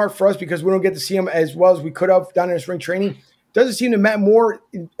it's kind of hard for us because we don't get to see him as well as we could have done in spring training. Does it seem that Matt Moore,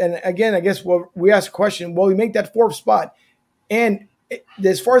 and again, I guess we asked a question, will he make that 4th spot? And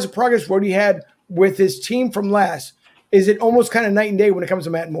as far as the progress what he had with his team from last, is it almost kind of night and day when it comes to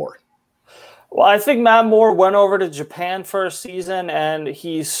Matt Moore? Well, I think Matt Moore went over to Japan for a season, and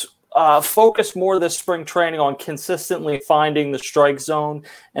he's focused more this spring training on consistently finding the strike zone,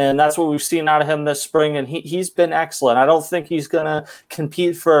 and that's what we've seen out of him this spring, and he's been excellent. I don't think he's going to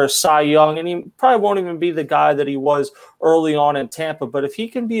compete for Cy Young, and he probably won't even be the guy that he was early on in Tampa, but if he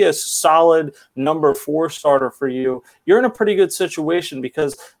can be a solid number 4 starter for you, you're in a pretty good situation,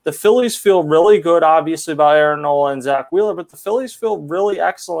 because the Phillies feel really good, obviously, about Aaron Nola and Zach Wheeler, but the Phillies feel really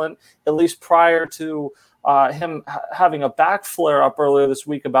excellent, at least prior to him having a back flare up earlier this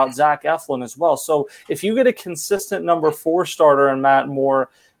week, about Zach Eflin as well. So if you get a consistent number 4 starter in Matt Moore,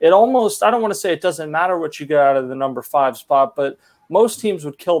 it almost, I don't want to say it doesn't matter what you get out of the number 5 spot, but most teams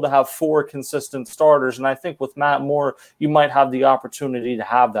would kill to have 4 consistent starters. And I think with Matt Moore, you might have the opportunity to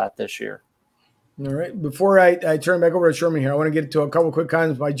have that this year. All right. Before I turn back over to Sherman here, I want to get to a couple quick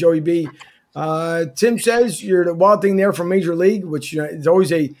comments by Joey B. Tim says you're the Wild Thing there from Major League, which is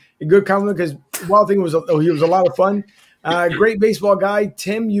always a good compliment, because Wild Thing was a lot of fun. Great baseball guy.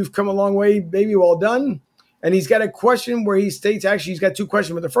 Tim, you've come a long way, baby. Well done. And he's got a question where he states, actually, he's got 2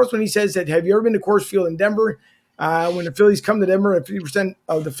 questions. But the first one, he says that, have you ever been to Coors Field in Denver? When the Phillies come to Denver, and 50%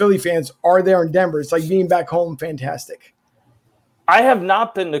 of the Philly fans are there in Denver. It's like being back home. Fantastic. I have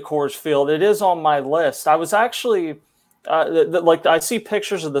not been to Coors Field. It is on my list. I was actually I see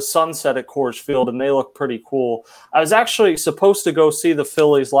pictures of the sunset at Coors Field, and they look pretty cool. I was actually supposed to go see the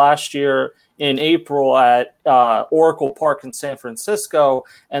Phillies last year in April at Oracle Park in San Francisco,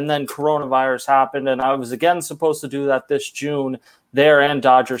 and then coronavirus happened, and I was again supposed to do that this June there and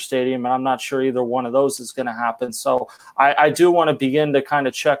Dodger Stadium, and I'm not sure either one of those is going to happen. So I do want to begin to kind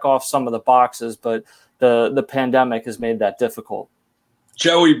of check off some of the boxes, but the pandemic has made that difficult.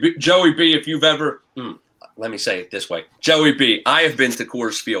 Joey B, if you've ever let me say it this way. Joey B, I have been to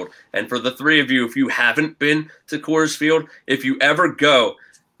Coors Field. And for the 3 of you, if you haven't been to Coors Field, if you ever go,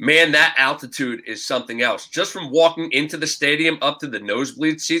 man, that altitude is something else. Just from walking into the stadium up to the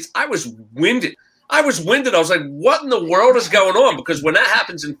nosebleed seats, I was winded. I was like, what in the world is going on? Because when that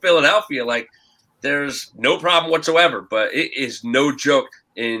happens in Philadelphia, there's no problem whatsoever. But it is no joke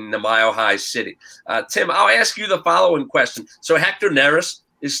in the Mile High City. Tim, I'll ask you the following question. So Hector Neris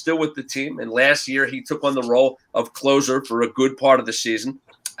is still with the team, and last year he took on the role of closer for a good part of the season.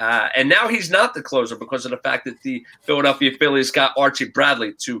 And now he's not the closer because of the fact that the Philadelphia Phillies got Archie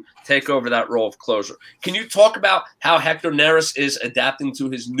Bradley to take over that role of closer. Can you talk about how Hector Neris is adapting to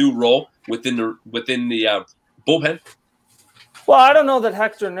his new role within the bullpen? Well, I don't know that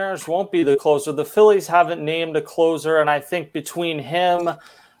Hector Neris won't be the closer. The Phillies haven't named a closer, and I think between him,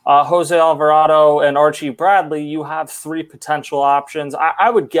 Jose Alvarado, and Archie Bradley, you have 3 potential options.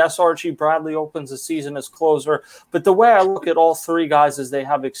 I would guess Archie Bradley opens the season as closer, but the way I look at all 3 guys is they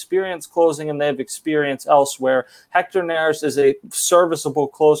have experience closing and they have experience elsewhere. Hector Neris is a serviceable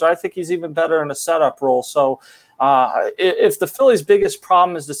closer. I think he's even better in a setup role. So if the Phillies' biggest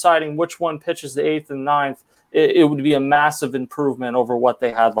problem is deciding which one pitches the 8th and 9th, it would be a massive improvement over what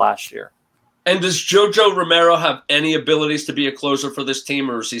they had last year. And does JoJo Romero have any abilities to be a closer for this team,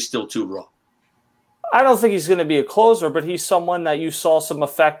 or is he still too raw? I don't think he's going to be a closer, but he's someone that you saw some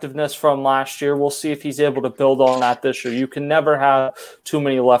effectiveness from last year. We'll see if he's able to build on that this year. You can never have too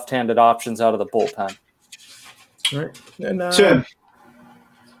many left-handed options out of the bullpen. All right. And,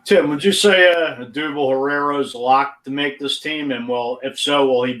 Tim, would you say Odubel Herrera is locked to make this team? And, well, if so,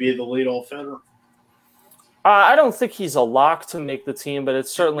 will he be the leadoff hitter? I don't think he's a lock to make the team, but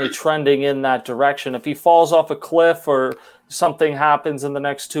it's certainly trending in that direction. If he falls off a cliff or something happens in the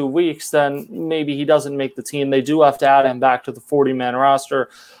next 2 weeks, then maybe he doesn't make the team. They do have to add him back to the 40-man roster.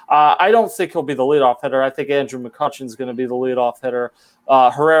 I don't think he'll be the leadoff hitter. I think Andrew McCutchen is going to be the leadoff hitter.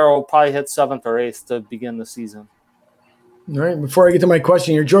 Herrera will probably hit 7th or 8th to begin the season. All right. Before I get to my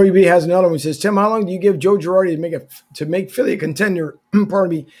question here, Joey B has another one. He says, Tim, how long do you give Joe Girardi to make Philly a contender? Pardon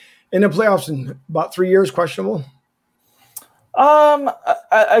me. In the playoffs in about 3 years, questionable?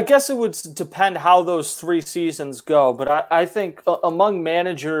 I guess it would depend how those 3 seasons go. But I think among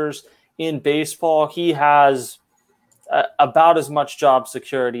managers in baseball, he has about as much job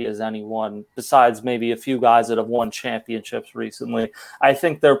security as anyone, besides maybe a few guys that have won championships recently. I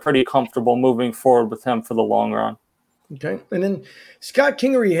think they're pretty comfortable moving forward with him for the long run. Okay. And then Scott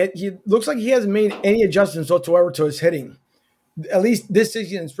Kingery, he looks like he hasn't made any adjustments whatsoever to his hitting, at least this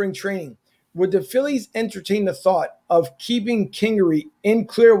season in spring training. Would the Phillies entertain the thought of keeping Kingery in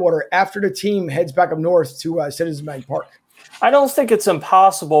Clearwater after the team heads back up north to Citizens Bank Park? I don't think it's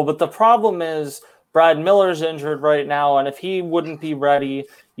impossible, but the problem is Brad Miller's injured right now, and if he wouldn't be ready,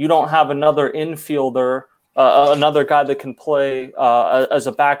 you don't have another infielder, another guy that can play as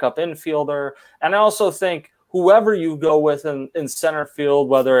a backup infielder. And I also think whoever you go with in center field,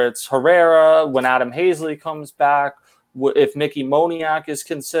 whether it's Herrera, when Adam Hazley comes back, if Mickey Moniak is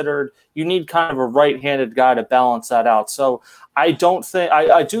considered, you need kind of a right-handed guy to balance that out. So I do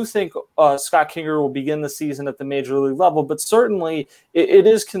think Scott Kingery will begin the season at the major league level, but certainly it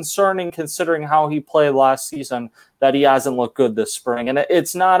is concerning considering how he played last season that he hasn't looked good this spring. And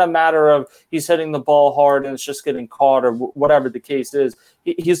it's not a matter of he's hitting the ball hard and it's just getting caught or whatever the case is.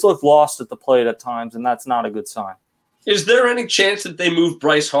 He's looked lost at the plate at times, and that's not a good sign. Is there any chance that they move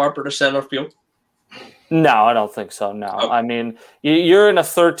Bryce Harper to center field? No, I don't think so. No. Oh. I mean, you're in a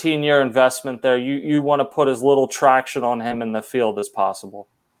 13-year investment there. You want to put as little traction on him in the field as possible.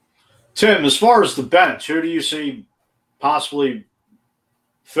 Tim, as far as the bench, who do you see possibly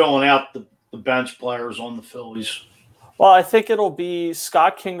filling out the bench players on the Phillies? Well, I think it'll be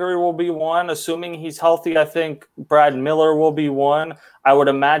Scott Kingery will be one. Assuming he's healthy, I think Brad Miller will be one. I would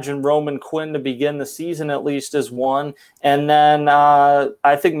imagine Roman Quinn to begin the season at least is one. And then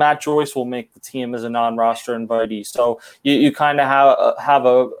I think Matt Joyce will make the team as a non-roster invitee. So you kind of have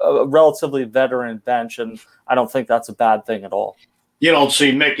a relatively veteran bench, and I don't think that's a bad thing at all. You don't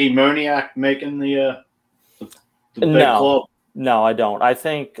see Mickey Moniak making the big club? No, I don't. I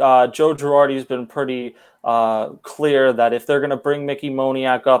think Joe Girardi's been pretty clear that if they're going to bring Mickey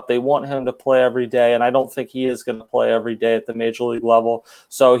Moniak up, they want him to play every day, and I don't think he is going to play every day at the major league level.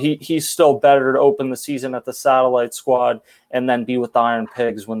 So he's still better to open the season at the satellite squad and then be with the Iron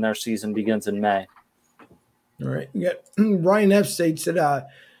Pigs when their season begins in May. All right. Yeah. Ryan F. states that,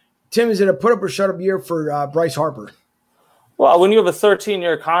 Tim, is it a put-up or shut-up year for Bryce Harper? Well, when you have a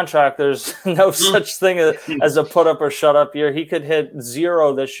 13-year contract, there's no such thing as a put-up or shut-up year. He could hit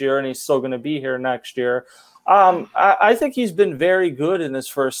 0 this year, and he's still going to be here next year. I think he's been very good in his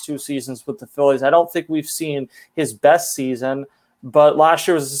first 2 seasons with the Phillies. I don't think we've seen his best season, but last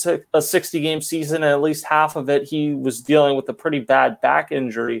year was a 60-game season, and at least half of it he was dealing with a pretty bad back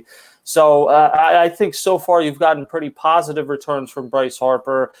injury. So I think so far you've gotten pretty positive returns from Bryce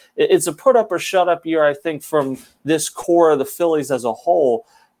Harper. It's a put-up or shut-up year, I think, from this core of the Phillies as a whole.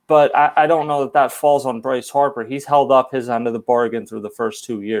 But I don't know that falls on Bryce Harper. He's held up his end of the bargain through the first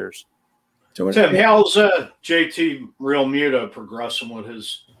 2 years. Tim, how's JT Realmuto progressing with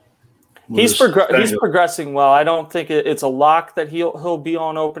his? He's progressing well. I don't think it's a lock that he'll be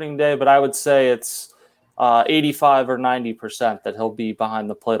on opening day, but I would say it's 85 or 90% that he'll be behind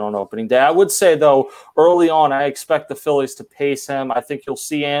the plate on opening day. I would say, though, early on, I expect the Phillies to pace him. I think you'll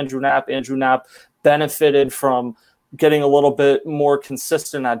see Andrew Knapp. Andrew Knapp benefited from getting a little bit more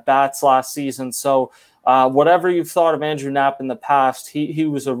consistent at bats last season. So whatever you've thought of Andrew Knapp in the past, he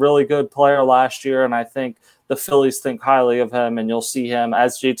was a really good player last year, and I think the Phillies think highly of him, and you'll see him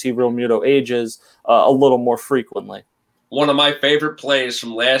as JT Realmuto ages a little more frequently. One of my favorite plays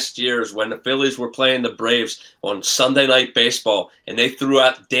from last year is when the Phillies were playing the Braves on Sunday Night Baseball, and they threw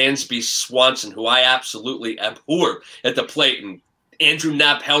out Dansby Swanson, who I absolutely abhor, at the plate. And Andrew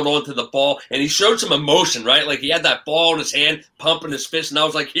Knapp held on to the ball, and he showed some emotion, right? Like he had that ball in his hand, pumping his fist, and I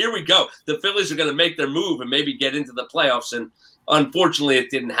was like, here we go. The Phillies are going to make their move and maybe get into the playoffs. And Unfortunately, it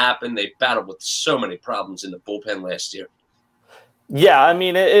didn't happen. They battled with so many problems in the bullpen last year. Yeah, I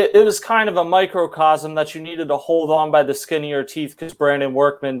mean, it was kind of a microcosm that you needed to hold on by the skin of your teeth because Brandon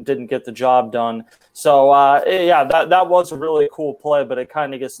Workman didn't get the job done. So, yeah, that was a really cool play, but it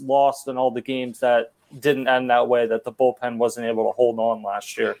kind of gets lost in all the games that didn't end that way, that the bullpen wasn't able to hold on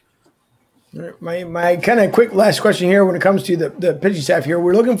last year. My kind of quick last question here when it comes to the pitching staff here.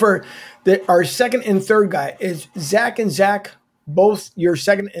 We're looking for our second and third guy. Is Zach and Zach both your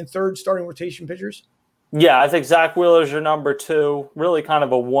second and third starting rotation pitchers? Yeah, I think Zach Wheeler's your number 2, really kind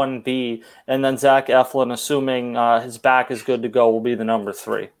of a 1B. And then Zach Eflin, assuming his back is good to go, will be the number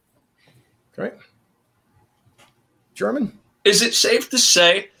 3. Great. German? Is it safe to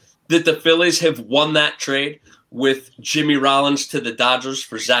say that the Phillies have won that trade with Jimmy Rollins to the Dodgers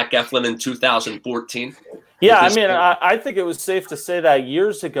for Zach Eflin in 2014? Yeah, I mean, I think it was safe to say that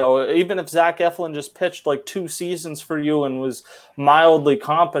years ago, even if Zach Eflin just pitched like 2 seasons for you and was mildly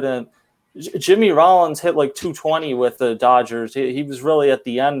competent, Jimmy Rollins hit like 220 with the Dodgers. He was really at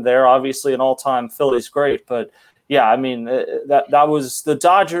the end there, obviously an all-time Phillies great. But, yeah, I mean, that was the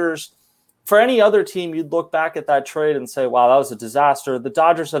Dodgers. For any other team, you'd look back at that trade and say, wow, that was a disaster. The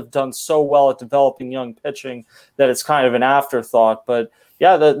Dodgers have done so well at developing young pitching that it's kind of an afterthought. But,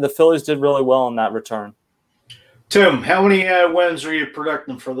 yeah, the Phillies did really well in that return. Tim, how many wins are you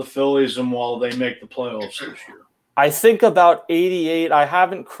predicting for the Phillies and while they make the playoffs this year? I think about 88. I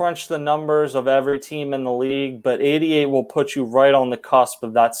haven't crunched the numbers of every team in the league, but 88 will put you right on the cusp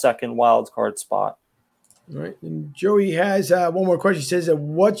of that second wild card spot. All right. And Joey has one more question. He says,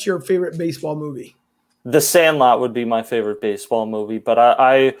 what's your favorite baseball movie? The Sandlot would be my favorite baseball movie, but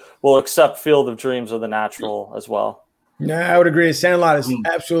I will accept Field of Dreams or The Natural as well. No, I would agree. Sandlot is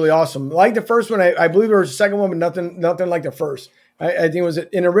absolutely awesome. Like the first one, I believe there was a second one, but nothing like the first. I think it was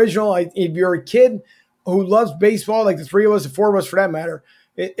an original. If you're a kid who loves baseball, like the 3 of us, the 4 of us for that matter,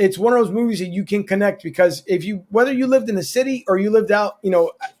 it's one of those movies that you can connect because whether you lived in the city or you lived out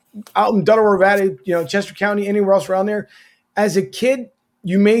in Delaware Valley, Chester County, anywhere else around there, as a kid,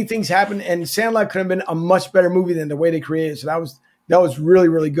 you made things happen, and Sandlot could have been a much better movie than the way they created it. So that was really,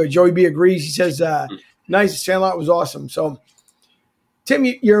 really good. Joey B agrees. He says, nice, Sandlot was awesome. So, Tim,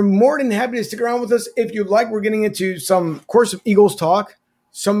 you're more than happy to stick around with us. If you'd like, we're getting into some Course of Eagles talk,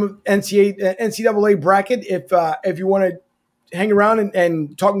 some NCAA bracket. If you want to hang around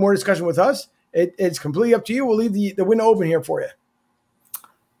and talk more discussion with us, it's completely up to you. We'll leave the window open here for you.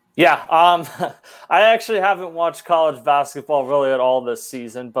 Yeah, I actually haven't watched college basketball really at all this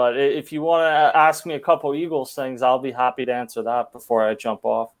season, but if you want to ask me a couple Eagles things, I'll be happy to answer that before I jump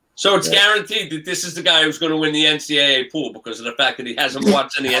off. So it's guaranteed that this is the guy who's going to win the NCAA pool because of the fact that he hasn't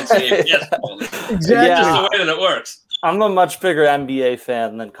watched any NCAA basketball. Exactly. That's the way that it works. I'm a much bigger NBA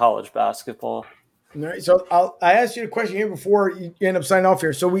fan than college basketball. All right, so I asked you a question here before you end up signing off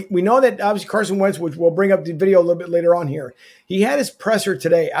here. So we know that obviously Carson Wentz, which we'll bring up the video a little bit later on here, he had his presser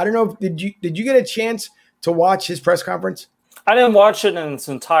today. I don't know, did you get a chance to watch his press conference? I didn't watch it in its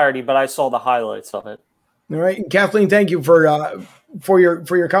entirety, but I saw the highlights of it. All right, and Kathleen, thank you for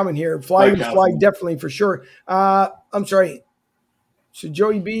your comment here. Fly definitely for sure. I'm sorry. So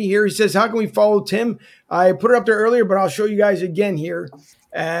Joey B here, he says, how can we follow Tim? I put it up there earlier, but I'll show you guys again here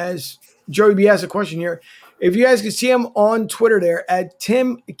as Joey B has a question here. If you guys can see him on Twitter there at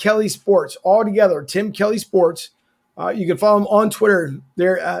Tim Kelly Sports, all together, Tim Kelly Sports. You can follow him on Twitter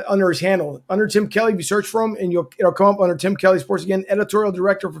there under his handle. Under Tim Kelly, if you search for him, and it'll come up under Tim Kelly Sports again, editorial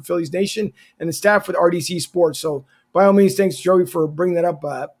director for Phillies Nation and the staff with RDC Sports. So by all means, thanks, Joey, for bringing that up.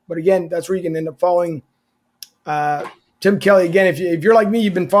 But again, that's where you can end up following Tim Kelly. Again, if you're like me,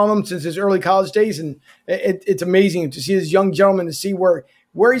 you've been following him since his early college days, and it's amazing to see this young gentleman, to see where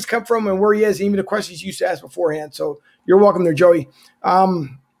he's come from and where he is, and even the questions he used to ask beforehand. So you're welcome there, Joey.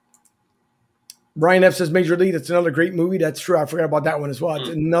 Brian F. says Major League. That's another great movie. That's true. I forgot about that one as well. It's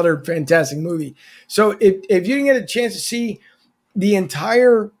another fantastic movie. So if you didn't get a chance to see the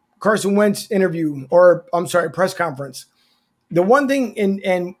entire Carson Wentz interview, press conference, the one thing,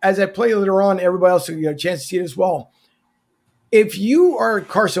 and as I play later on, everybody else will get a chance to see it as well. If you are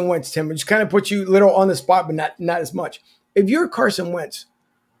Carson Wentz, Tim, it just kind of puts you a little on the spot, but not as much. If you're Carson Wentz,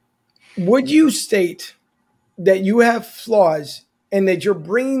 would you state that you have flaws and that you're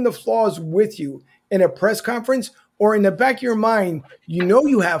bringing the flaws with you in a press conference, or in the back of your mind,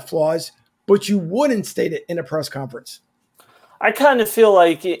 you have flaws, but you wouldn't state it in a press conference? I kind of feel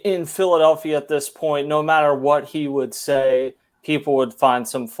like in Philadelphia at this point, no matter what he would say, people would find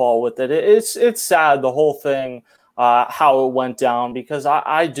some fault with it. It's sad, the whole thing, how it went down, because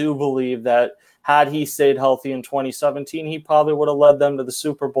I do believe that had he stayed healthy in 2017, he probably would have led them to the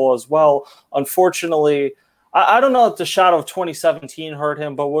Super Bowl as well. Unfortunately, I don't know if the shadow of 2017 hurt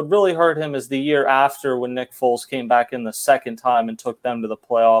him, but what really hurt him is the year after when Nick Foles came back in the second time and took them to the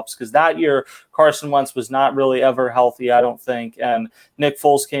playoffs. Because that year, Carson Wentz was not really ever healthy, I don't think. And Nick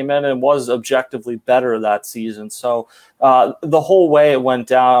Foles came in and was objectively better that season. So the whole way it went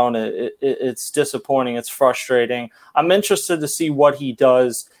down, it's disappointing. It's frustrating. I'm interested to see what he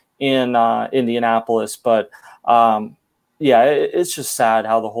does in Indianapolis. But, it's just sad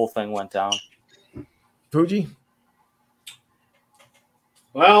how the whole thing went down. Fuji?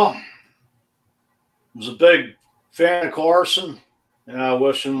 Well, I was a big fan of Carson. I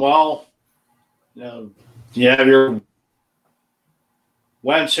wish him well. You have your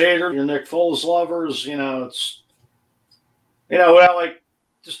Wentz hater, your Nick Foles lovers. It's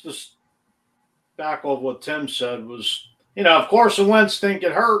just back off what Tim said was, if Carson Wentz didn't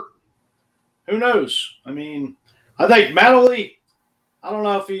get hurt, who knows? I mean, I think mentally, I don't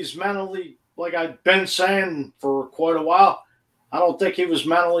know if he's mentally. Like I've been saying for quite a while, I don't think he was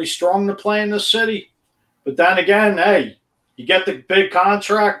mentally strong to play in the city. But then again, hey, you get the big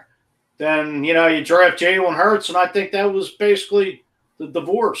contract, then, you draft Jalen Hurts, and I think that was basically the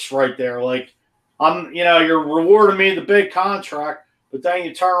divorce right there. Like, you're rewarding me the big contract, but then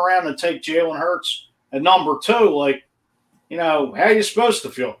you turn around and take Jalen Hurts at number 2. Like, how are you supposed to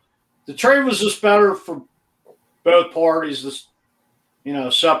feel? The trade was just better for both parties to,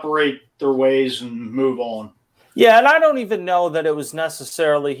 separate their ways and move on. Yeah, and I don't even know that it was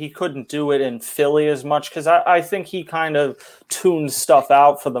necessarily he couldn't do it in Philly as much because I think he kind of tuned stuff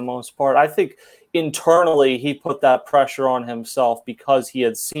out for the most part. I think internally he put that pressure on himself because he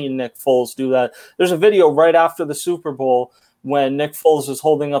had seen Nick Foles do that. There's a video right after the Super Bowl when Nick Foles is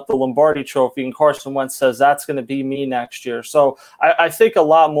holding up the Lombardi Trophy and Carson Wentz says, that's going to be me next year. So I think a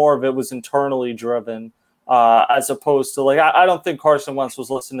lot more of it was internally driven. As opposed to I don't think Carson Wentz was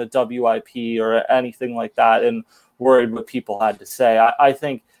listening to WIP or anything like that and worried what people had to say. I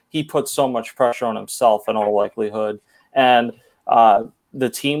think he put so much pressure on himself in all likelihood. And the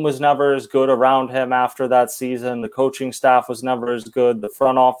team was never as good around him after that season. The coaching staff was never as good. The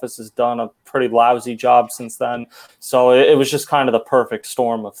front office has done a pretty lousy job since then. So it was just kind of the perfect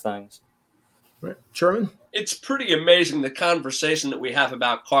storm of things. Right. Sherman? It's pretty amazing the conversation that we have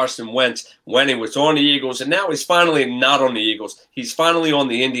about Carson Wentz when he was on the Eagles, and now he's finally not on the Eagles. He's finally on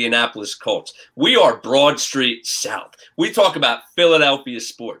the Indianapolis Colts. We are Broad Street South. We talk about Philadelphia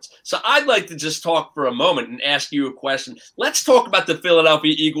sports. So I'd like to just talk for a moment and ask you a question. Let's talk about the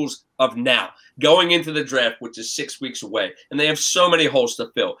Philadelphia Eagles of now, going into the draft, which is 6 weeks away, and they have so many holes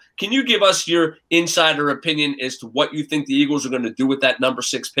to fill. Can you give us your insider opinion as to what you think the Eagles are going to do with that number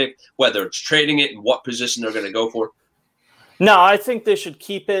 6 pick, whether it's trading it and what position they're going to go for? No, I think they should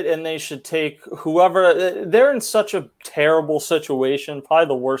keep it and they should take whoever. They're in such a terrible situation, probably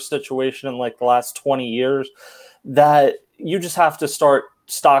the worst situation in the last 20 years, that you just have to start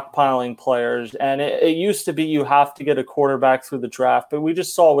stockpiling players. And it used to be you have to get a quarterback through the draft, but we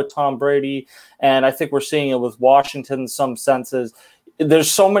just saw it with Tom Brady, and I think we're seeing it with Washington in some senses.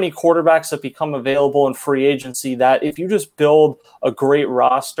 There's so many quarterbacks that become available in free agency that if you just build a great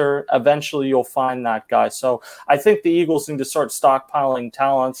roster, eventually you'll find that guy. So I think the Eagles need to start stockpiling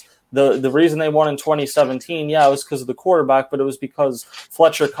talents. The reason they won in 2017, it was because of the quarterback, but it was because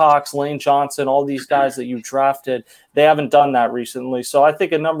Fletcher Cox, Lane Johnson, all these guys that you drafted, they haven't done that recently. So I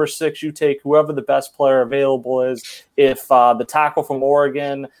think at number 6, you take whoever the best player available is. If the tackle from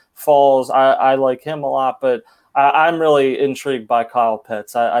Oregon falls, I like him a lot, but I'm really intrigued by Kyle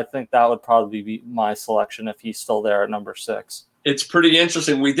Pitts. I think that would probably be my selection if he's still there at number 6. It's pretty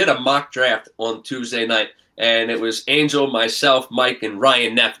interesting. We did a mock draft on Tuesday night, and it was Angel, myself, Mike, and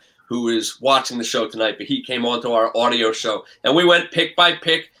Ryan Neff, who is watching the show tonight, but he came onto our audio show. And we went pick by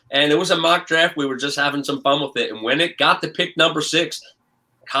pick, and it was a mock draft. We were just having some fun with it. And when it got to pick number 6,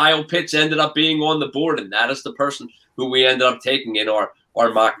 Kyle Pitts ended up being on the board, and that is the person who we ended up taking in our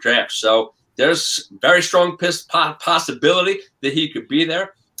mock draft. So there's very strong possibility that he could be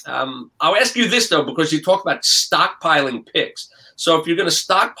there. I'll ask you this, though, because you talk about stockpiling picks. So if you're going to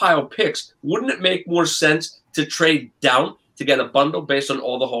stockpile picks, wouldn't it make more sense to trade down to get a bundle based on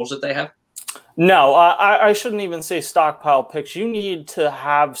all the holes that they have? No, I shouldn't even say stockpile picks. You need to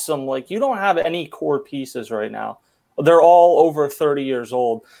have some, you don't have any core pieces right now. They're all over 30 years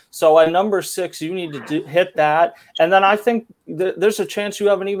old. So at number 6, you need to hit that. And then I think there's a chance you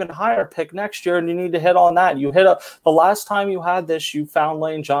have an even higher pick next year, and you need to hit on that. You hit up the last time you had this, you found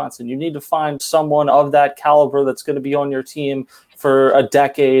Lane Johnson. You need to find someone of that caliber that's going to be on your team for a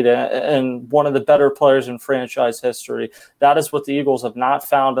decade and one of the better players in franchise history. That is what the Eagles have not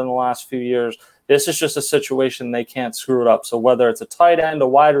found in the last few years. This is just a situation they can't screw it up. So whether it's a tight end, a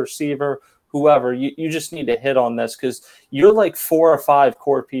wide receiver, whoever, you just need to hit on this because you're like 4 or 5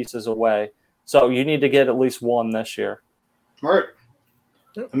 core pieces away. So you need to get at least one this year. Right.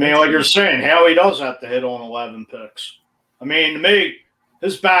 I mean, like you're saying, Howie does have to hit on 11 picks. I mean, to me,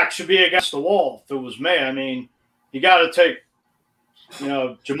 his back should be against the wall if it was me. I mean, you got to take,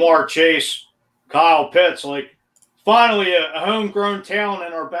 Jamar Chase, Kyle Pitts, like finally a homegrown talent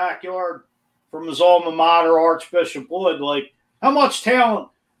in our backyard from his alma mater, Archbishop Wood. Like, how much talent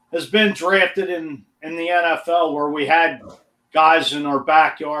has been drafted in the NFL where we had guys in our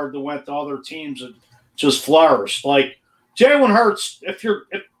backyard that went to other teams and just flourished? Like, Jalen Hurts,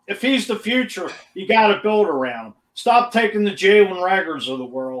 if he's the future, you got to build around him. Stop taking the Jalen Reagors of the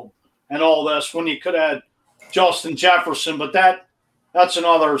world and all this when you could have had Justin Jefferson. But that's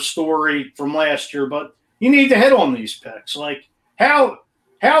another story from last year. But you need to hit on these picks. Like, how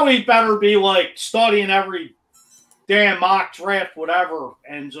he better be, like, studying every damn mock draft, whatever,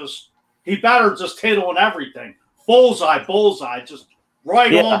 and he better just hit on everything. Bullseye, just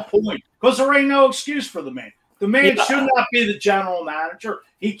right on point. Because there ain't no excuse for the man. The man should not be the general manager.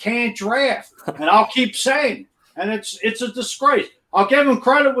 He can't draft. And I'll keep saying, and it's a disgrace. I'll give him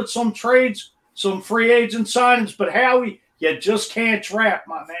credit with some trades, some free agent signings, but Howie, you just can't draft,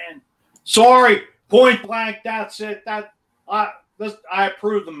 my man. Sorry, point blank, that's it. I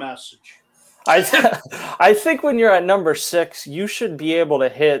approve the message. I think when you're at number 6, you should be able to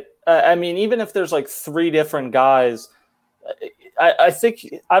hit. I mean, even if there's like 3 different guys, I think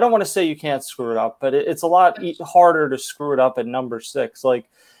I don't want to say you can't screw it up, but it's a lot harder to screw it up at number 6. Like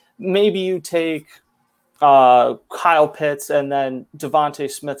maybe you take Kyle Pitts and then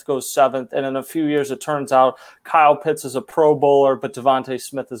Devontae Smith goes 7th, and in a few years it turns out Kyle Pitts is a Pro Bowler, but Devontae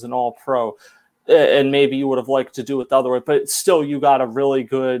Smith is an All-Pro, and maybe you would have liked to do it the other way, but still you got a really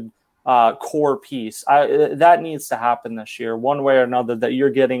good core piece. That needs to happen this year, one way or another, that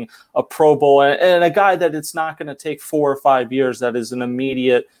you're getting a Pro Bowl and a guy that it's not going to take 4 or 5 years that is an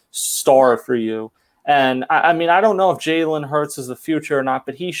immediate star for you. And I mean, I don't know if Jalen Hurts is the future or not,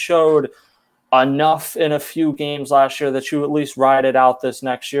 but he showed enough in a few games last year that you at least ride it out this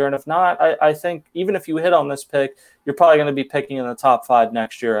next year. And if not, I think even if you hit on this pick, you're probably going to be picking in the top 5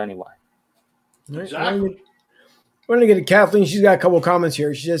 next year anyway. Exactly. We're going to get to Kathleen. She's got a couple of comments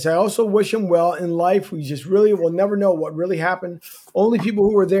here. She says, I also wish him well in life. We just really will never know what really happened. Only people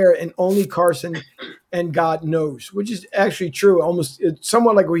who were there and only Carson and God knows, which is actually true. Almost it's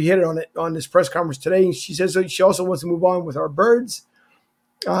somewhat like we hit it on this press conference today. She says she also wants to move on with our birds.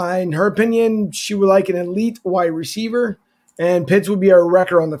 In her opinion, she would like an elite wide receiver, and Pitts would be our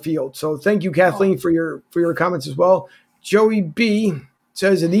wrecker on the field. So thank you, Kathleen, for your comments as well. Joey B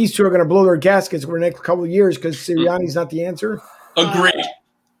says that these two are going to blow their gaskets for the next couple of years because Sirianni's not the answer. Agreed.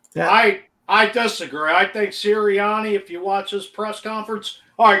 I disagree. I think Sirianni, if you watch his press conference,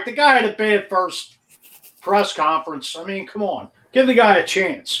 all right, the guy had a bad first press conference. I mean, come on. Give the guy a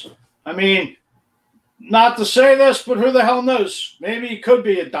chance. I mean, not to say this, but who the hell knows? Maybe he could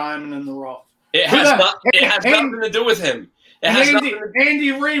be a diamond in the rough. It has nothing to do with him.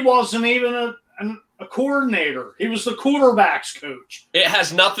 Andy Reid wasn't even a coordinator. He was the quarterback's coach. It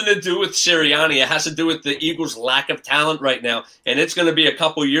has nothing to do with Sirianni. It has to do with the Eagles' lack of talent right now. And it's going to be a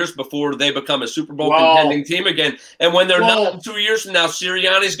couple years before they become a Super Bowl contending team again. And when they're not 2 years from now,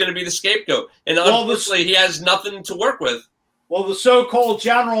 Sirianni's going to be the scapegoat. And unfortunately, he has nothing to work with. Well, the so-called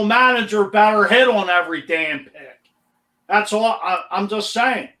general manager better hit on every damn pick. That's all. I'm just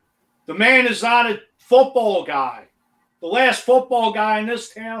saying. The man is not a football guy. The last football guy in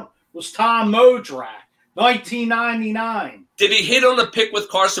this town was Tom Modrak, 1999. Did he hit on the pick with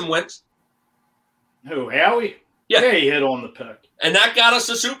Carson Wentz? Who, Howie? Yeah, he hit on the pick. And that got us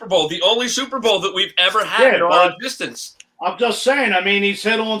a Super Bowl, the only Super Bowl that we've ever had in our existence. I'm just saying, I mean, he's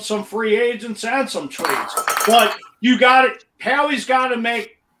hit on some free agents and some trades. But you got it. Howie's got to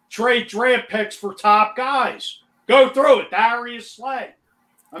make trade draft picks for top guys. Go through it. Darius Slay.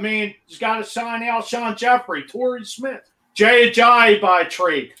 I mean, he's got to sign Alshon Jeffrey, Torrey Smith, Jay Ajayi by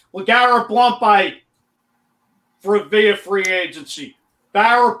trade, LeGarrette Blount via free agency,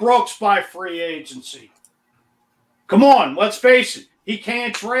 Barrett Brooks by free agency. Come on, let's face it. He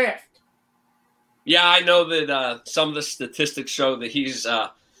can't draft. Yeah, I know that some of the statistics show that he's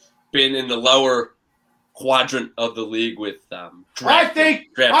been in the lower quadrant of the league with I think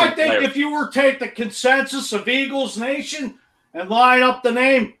if you were to take the consensus of Eagles Nation and line up the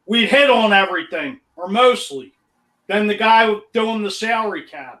name, we'd hit on everything, or mostly, than the guy doing the salary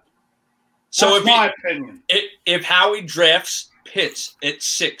cap. That's my opinion. If Howie drafts Pitts at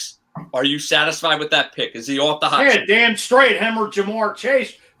 6, are you satisfied with that pick? Is he off the hot seat? Damn straight, him or Jamar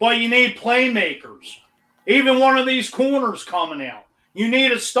Chase. But you need playmakers. Even one of these corners coming out. You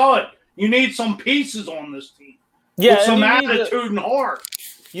need a stud. You need some pieces on this team. Yeah, with some attitude and heart.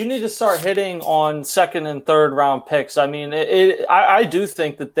 You need to start hitting on second and third round picks. I mean, I do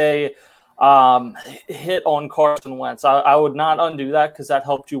think that they hit on Carson Wentz. I would not undo that because that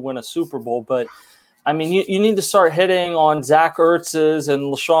helped you win a Super Bowl. But, I mean, you need to start hitting on Zach Ertz's and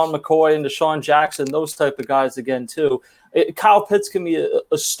LaShawn McCoy and Deshaun Jackson, those type of guys again, too. Kyle Pitts can be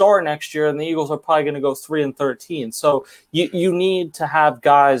a star next year, and the Eagles are probably going to go 3-13. So you need to have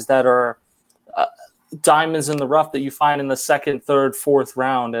guys that are diamonds in the rough that you find in the second, third, fourth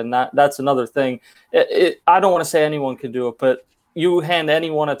round, and that's another thing. I don't want to say anyone can do it, but you hand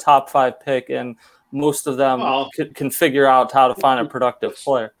anyone a top 5 pick, and most of them can figure out how to find a productive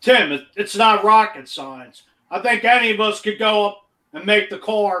player. Tim, it's not rocket science. I think any of us could go up and make the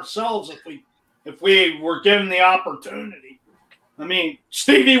call ourselves if we were given the opportunity. I mean,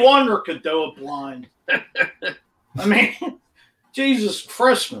 Stevie Wonder could do it blind. I mean, Jesus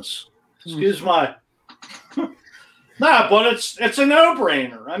Christmas. Excuse my... No, but it's a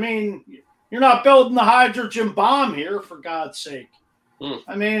no-brainer. I mean, you're not building the hydrogen bomb here, for God's sake.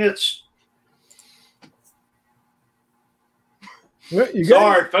 I mean, it's...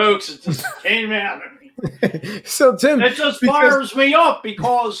 Sorry, folks. It just came out of me. So, Tim... It just fires me up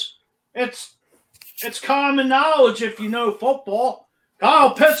because it's common knowledge if you know football.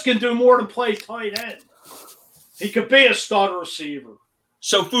 Kyle Pitts can do more than play tight end. He could be a stud receiver.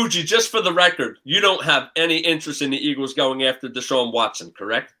 So, Fuji, just for the record, you don't have any interest in the Eagles going after Deshaun Watson,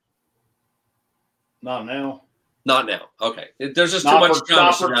 correct? Not now. Not now. Okay. There's just too much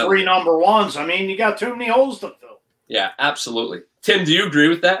Not for 3 number ones. I mean, you got too many holes to fill. Yeah, absolutely. Tim, do you agree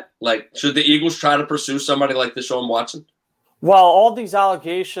with that? Like, should the Eagles try to pursue somebody like Deshaun Watson? Well, all these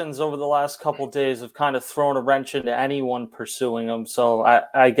allegations over the last couple of days have kind of thrown a wrench into anyone pursuing them. So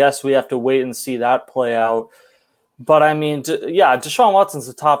I guess we have to wait and see that play out. But, I mean, Deshaun Watson's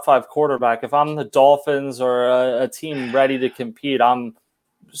a top 5 quarterback. If I'm the Dolphins or a team ready to compete, I'm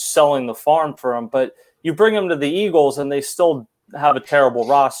selling the farm for him. But you bring him to the Eagles, and they still have a terrible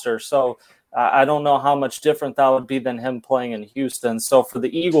roster. So I don't know how much different that would be than him playing in Houston. So for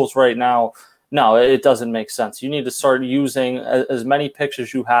the Eagles right now, no, it doesn't make sense. You need to start using as many picks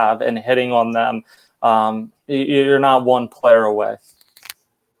as you have and hitting on them. You're not one player away.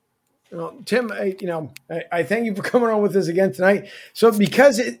 Tim, I thank you for coming on with us again tonight. So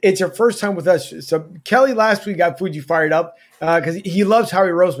because it's your first time with us, so Kelly last week got Fuji fired up because he loves Howie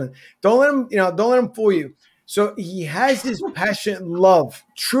Roseman. Don't let him fool you. So he has this passionate love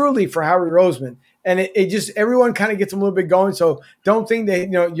truly for Howie Roseman. And it just, everyone kind of gets him a little bit going. So don't think that,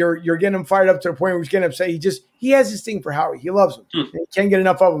 you're getting him fired up to the point where he's getting upset. He has this thing for Howie. He loves him. He can't get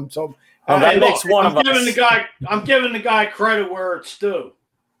enough of him. So that makes one of us. I'm giving the guy credit where it's due.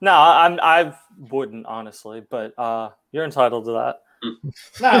 No, I wouldn't, honestly, but you're entitled to that.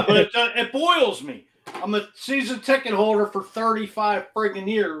 No, but it boils me. I'm a season ticket holder for 35 friggin'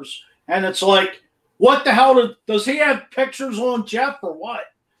 years, and it's like, what the hell does he have pictures on Jeff or what?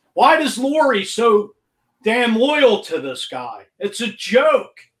 Why does Lori so damn loyal to this guy? It's a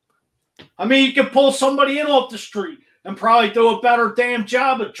joke. I mean, you could pull somebody in off the street and probably do a better damn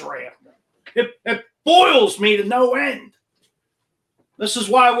job of drafting. It boils me to no end. This is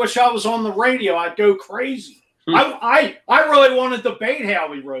why I wish I was on the radio. I'd go crazy. I really want to debate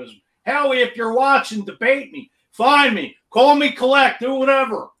Howie Roseman. Howie, if you're watching, debate me. Find me. Call me collect. Do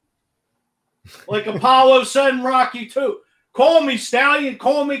whatever. Like Apollo said in Rocky 2. Call me Stallion.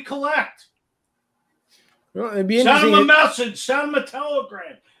 Call me collect. Well, it'd be send him a message. Send him a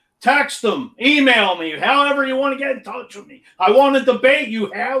telegram. Text them. Email me. However you want to get in touch with me. I want to debate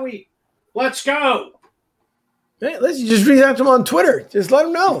you, Howie. Let's go. Hey, let's just reach out to him on Twitter. Just let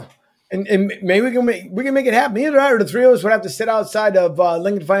him know. And maybe we can make it happen. Either I or the 3 of us would have to sit outside of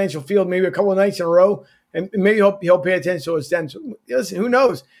Lincoln Financial Field maybe a couple of nights in a row, and maybe he'll pay attention to us then. So, listen, who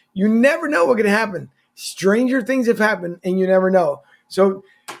knows? You never know what's going to happen. Stranger things have happened, and you never know. So,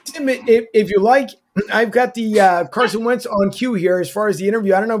 Tim, if you like, I've got the Carson Wentz on cue here as far as the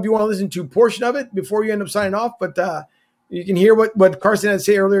interview. I don't know if you want to listen to a portion of it before you end up signing off, but you can hear what Carson had to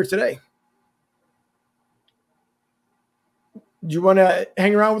say earlier today. Do you want to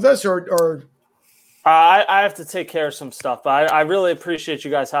hang around with us or? I have to take care of some stuff, but I really appreciate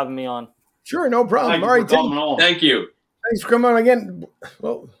you guys having me on. Sure, no problem. All right, Tim. Thank you. Thanks for coming on again.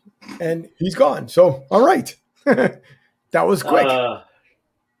 Well, and he's gone. So, all right. That was quick.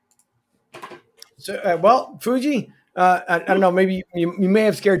 Well, Fuji, I don't know. Maybe you may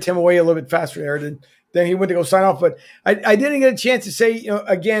have scared Tim away a little bit faster there than he went to go sign off. But I didn't get a chance to say,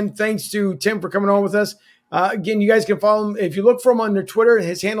 again, thanks to Tim for coming on with us. Again, you guys can follow him. If you look for him on their Twitter,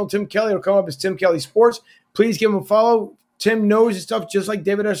 his handle, Tim Kelly, it'll come up as Tim Kelly Sports. Please give him a follow. Tim knows his stuff just like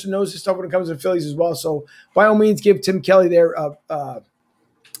David Escher knows his stuff when it comes to Phillies as well. So by all means, give Tim Kelly there a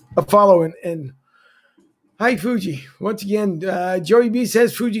follow. And hi, Fuji. Once again, Joey B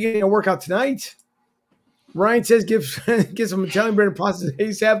says Fuji getting a workout tonight. Ryan says give some Italian bread and pasta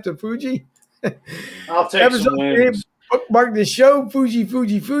ASAP to Fuji. I'll take some wings. Bookmark the show, Fuji.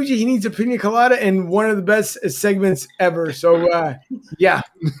 He needs a pina colada and one of the best segments ever. So, yeah.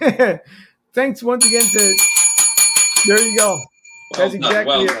 Thanks once again to – there you go. That's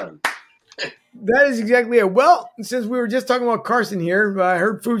exactly it. That is exactly it. Well, since we were just talking about Carson here, I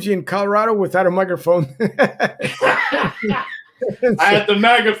heard Fuji in Colorado without a microphone. I had the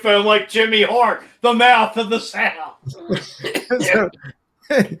megaphone like Jimmy Hart, the mouth of the South. So,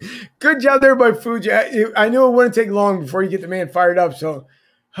 good job there by Fuji. I knew it wouldn't take long before you get the man fired up. So,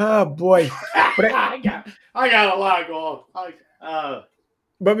 oh boy. But I got a lot going on.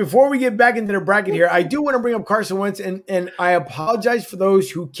 But before we get back into the bracket here, I do want to bring up Carson Wentz, and I apologize for those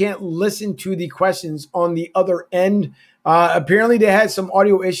who can't listen to the questions on the other end. Apparently, they had some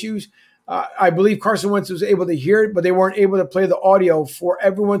audio issues. I believe Carson Wentz was able to hear it, but they weren't able to play the audio for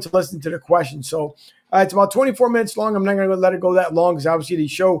everyone to listen to the question. So it's about 24 minutes long. I'm not going to let it go that long because obviously the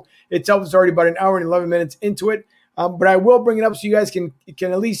show itself is already about an hour and 11 minutes into it. But I will bring it up so you guys can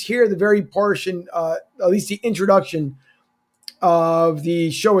at least hear the very portion, at least the introduction of the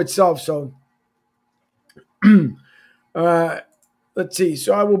show itself. So let's see.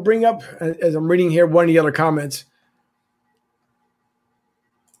 So I will bring up, as I'm reading here, one of the other comments.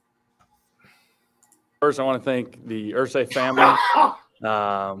 First, I want to thank the Irsay family,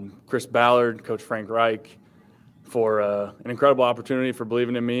 Chris Ballard, Coach Frank Reich, for an incredible opportunity, for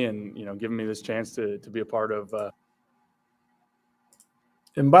believing in me and giving me this chance to be a part of.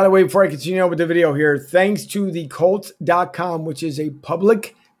 And by the way, before I continue on with the video here, thanks to the Colts.com, which is a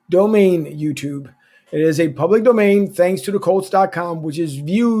public domain YouTube. It is a public domain thanks to the Colts.com, which is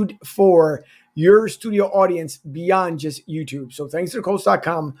viewed for your studio audience beyond just YouTube. So thanks to the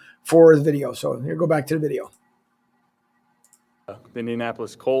Colts.com for the video. So here, go back to the video. The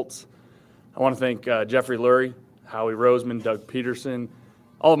Indianapolis Colts. I want to thank Jeffrey Lurie, Howie Roseman, Doug Peterson,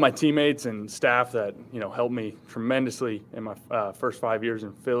 all of my teammates and staff that helped me tremendously in my first 5 years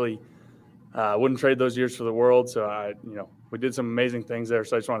in Philly. Wouldn't trade those years for the world. So we did some amazing things there.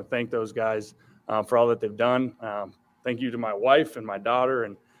 So I just want to thank those guys for all that they've done. Thank you to my wife and my daughter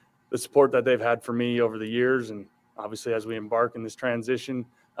and the support that they've had for me over the years. And obviously, as we embark in this transition,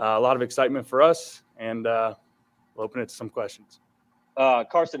 a lot of excitement for us. And we'll open it to some questions.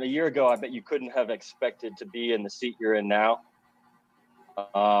 Carson, a year ago, I bet you couldn't have expected to be in the seat you're in now.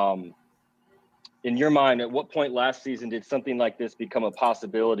 In your mind, at what point last season did something like this become a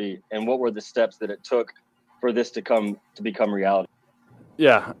possibility, and what were the steps that it took for this to become reality?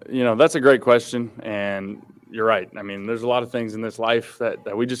 Yeah, that's a great question, and you're right. I mean, there's a lot of things in this life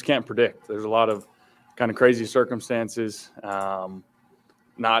that we just can't predict. There's a lot of kind of crazy circumstances, not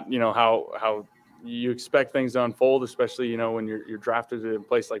how you expect things to unfold, especially when you're drafted in a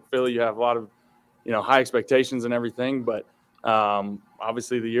place like Philly. You have a lot of high expectations and everything, but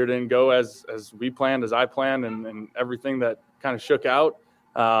obviously the year didn't go as we planned, as I planned, and everything that kind of shook out.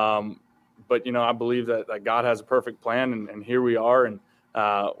 But I believe that God has a perfect plan, and here we are, and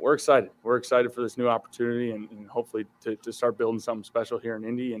we're excited. We're excited for this new opportunity, and hopefully to start building something special here in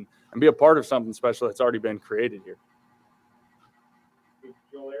Indy and be a part of something special that's already been created here.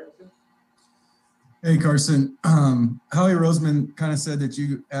 Hey, Carson. Howie Roseman kind of said that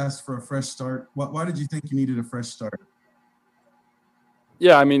you asked for a fresh start. Why did you think you needed a fresh start?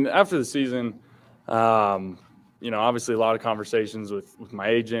 Yeah, I mean, after the season, obviously a lot of conversations with my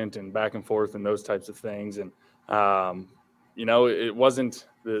agent and back and forth and those types of things. And, it wasn't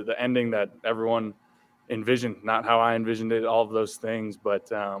the ending that everyone envisioned, not how I envisioned it, all of those things.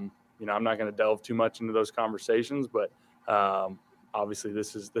 But, I'm not going to delve too much into those conversations. But obviously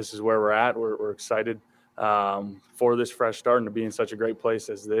this is where we're at. We're excited for this fresh start and to be in such a great place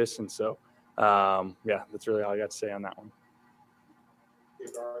as this. And so, that's really all I got to say on that one.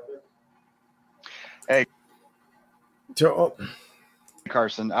 Hey, So,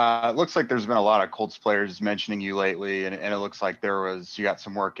 Carson. It looks like there's been a lot of Colts players mentioning you lately, and it looks like you got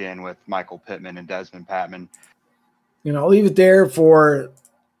some work in with Michael Pittman and Desmond Patman. I'll leave it there for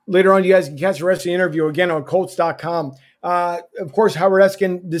later on. You guys can catch the rest of the interview again on Colts.com. Of course, Howard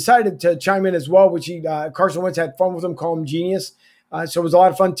Eskin decided to chime in as well, which Carson Wentz had fun with him, call him genius. So it was a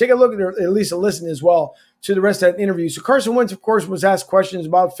lot of fun. Take a look at least a listen as well to the rest of that interview. So Carson Wentz, of course, was asked questions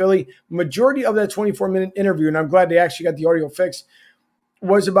about Philly. Majority of that 24-minute interview, and I'm glad they actually got the audio fixed,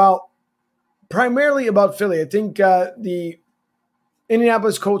 was primarily about Philly. I think the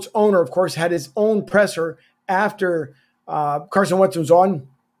Indianapolis Colts owner, of course, had his own presser after Carson Wentz was on,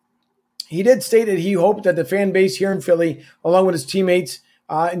 he did state that he hoped that the fan base here in Philly, along with his teammates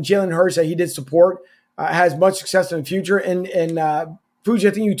and Jalen Hurts that he did support, has much success in the future. And Fuji,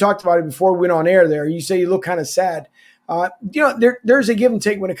 I think you talked about it before we went on air there. You say you look kind of sad. There's a give and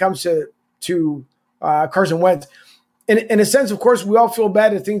take when it comes to Carson Wentz. In a sense, of course, we all feel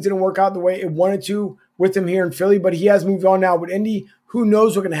bad that things didn't work out the way it wanted to with him here in Philly, but he has moved on now with Indy. Who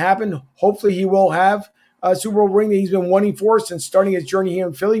knows what's going to happen? Hopefully he will have a Super Bowl ring that he's been wanting for since starting his journey here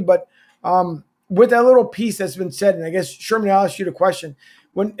in Philly. But with that little piece that's been said, and I guess, Sherman, I'll ask you the question.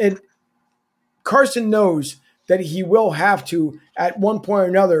 Carson knows that he will have to, at one point or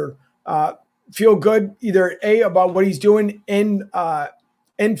another, feel good, either A, about what he's doing in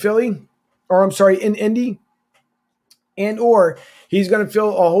Philly, or I'm sorry, in Indy, and or he's going to feel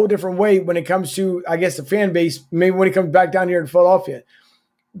a whole different way when it comes to, I guess, the fan base, maybe when he comes back down here to Philadelphia.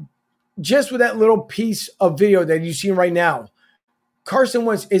 Just with that little piece of video that you've seen right now, Carson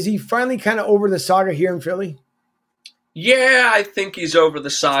Wentz, is he finally kind of over the saga here in Philly? Yeah, I think he's over the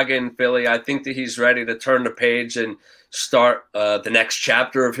saga in Philly. I think that he's ready to turn the page and start the next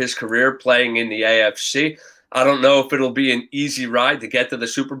chapter of his career playing in the AFC. I don't know if it'll be an easy ride to get to the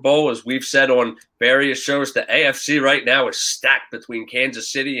Super Bowl. As we've said on various shows, the AFC right now is stacked between Kansas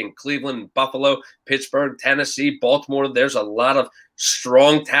City and Cleveland, Buffalo, Pittsburgh, Tennessee, Baltimore. There's a lot of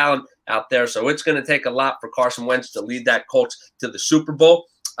strong talent out there. So it's going to take a lot for Carson Wentz to lead that Colts to the Super Bowl.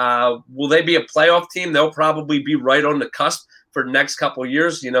 Will they be a playoff team? They'll probably be right on the cusp for the next couple of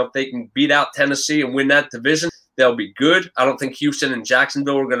years. If they can beat out Tennessee and win that division, they'll be good. I don't think Houston and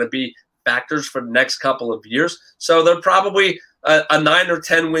Jacksonville are going to be factors for the next couple of years. So they're probably a 9 or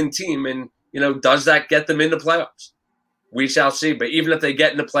 10 win team. And, does that get them into playoffs? We shall see. But even if they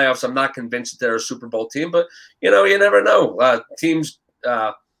get into playoffs, I'm not convinced that they're a Super Bowl team. But, you never know. Teams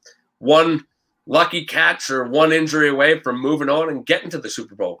one lucky catch or one injury away from moving on and getting to the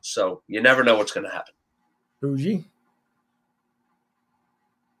Super Bowl. So you never know what's going to happen. Fuji?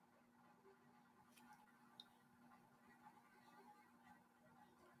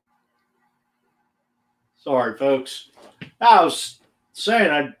 Sorry, folks. I was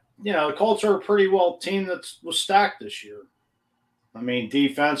saying, the Colts are a pretty well team that was stacked this year. I mean,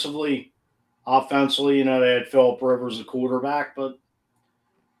 defensively, offensively, they had Phillip Rivers, a quarterback, but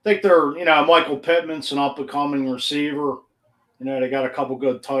I think they're, Michael Pittman's an up-and-coming receiver. They got a couple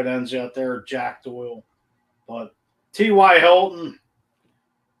good tight ends out there, Jack Doyle. But T.Y. Hilton,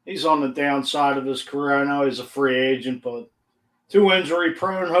 he's on the downside of his career. I know he's a free agent, but too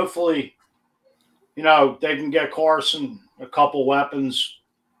injury-prone. Hopefully, they can get Carson a couple weapons.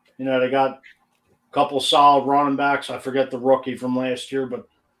 They got a couple solid running backs. I forget the rookie from last year, but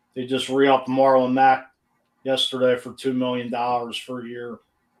they just re-upped Marlon Mack yesterday for $2 million for a year.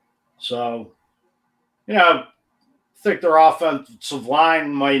 So, I think their offensive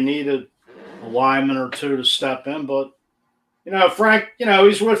line might need a lineman or two to step in. But, Frank,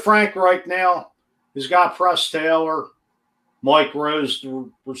 he's with Frank right now. He's got Press Taylor, Mike Rose, the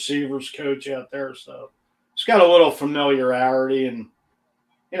receivers coach out there. So, he's got a little familiarity. And,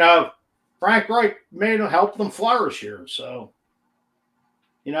 Frank Reich helped them flourish here. So,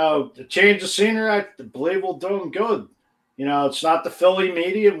 the change of scenery, I believe, will do them good. It's not the Philly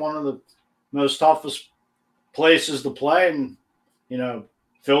media, one of the most toughest places to play in,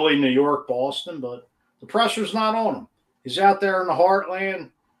 Philly, New York, Boston, but the pressure's not on him. He's out there in the heartland.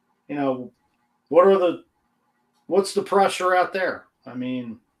 What's the pressure out there? I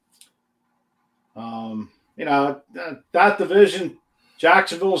mean, that division,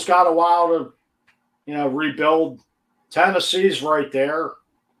 Jacksonville's got a while to, rebuild. Tennessee's right there.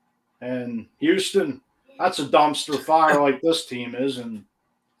 And Houston, that's a dumpster fire like this team is. And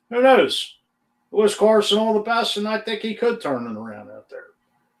who knows? Wish Carson all the best, and I think he could turn it around out there.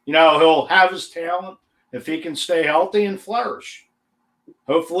 He'll have his talent if he can stay healthy and flourish.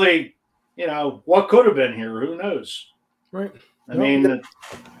 Hopefully, what could have been here, who knows? Right. I mean,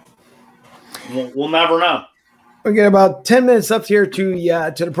 we'll never know. We get about 10 minutes left here to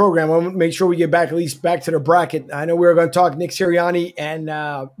the program. I want to make sure we get back to the bracket. I know we were going to talk Nick Sirianni and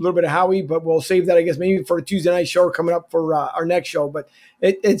a little bit of Howie, but we'll save that, I guess, maybe for the Tuesday night show coming up for our next show. But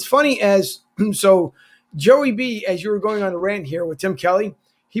it's funny so Joey B, as you were going on the rant here with Tim Kelly,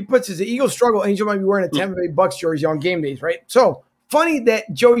 he puts his Eagles struggle. Angel might be wearing a Tampa Bay Bucks jersey on game days, right? So funny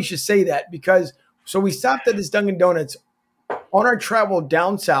that Joey should say that because we stopped at this Dunkin' Donuts on our travel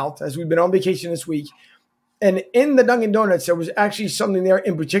down south as we've been on vacation this week. And in the Dunkin' Donuts, there was actually something there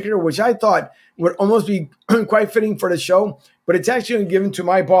in particular, which I thought would almost be quite fitting for the show, but it's actually given to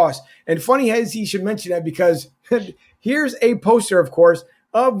my boss. And funny as he should mention that because here's a poster, of course,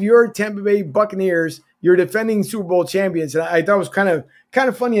 of your Tampa Bay Buccaneers your defending Super Bowl champions. And I thought it was kind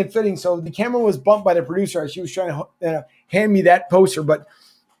of funny and fitting. So the camera was bumped by the producer as she was trying to hand me that poster. But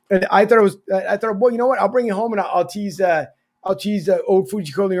I thought, well, you know what? I'll bring it home and I'll tease old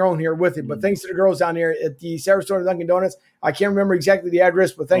Fuji Corleone here with it. But thanks to the girls down there at the Sarasota Dunkin' Donuts. I can't remember exactly the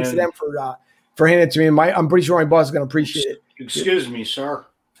address, but thanks to them for handing it to me. And I'm pretty sure my boss is going to appreciate it. Excuse me, sir.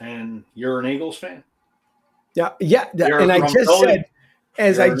 And you're an Eagles fan? Yeah. And I just said,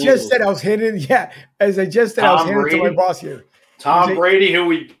 as I just said, I was handing it to my boss here. Tom Brady,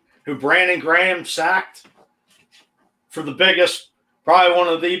 who Brandon Graham sacked for probably one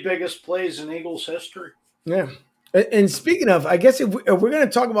of the biggest plays in Eagles history. Yeah. And speaking of, I guess if we're going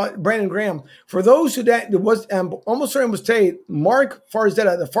to talk about Brandon Graham, for those who that was almost certain was today, Mark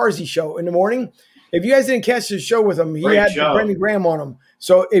Farzetta, the Farzi Show in the morning. If you guys didn't catch the show with him, he had Brandon Graham on him.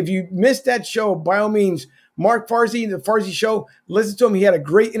 So if you missed that show, by all means, Mark Farzi, the Farzi Show, listen to him. He had a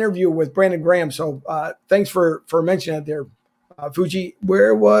great interview with Brandon Graham. So thanks for mentioning that there, Fuji.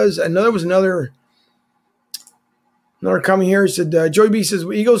 There was another comment here. It said, Joey B says,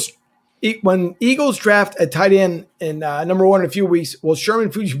 when Eagles draft a tight end in number 1 in a few weeks, will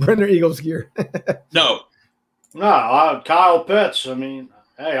Sherman Fuji bring their Eagles gear? No, Kyle Pitts. I mean,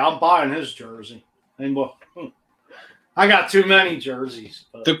 hey, I'm buying his jersey. I got too many jerseys.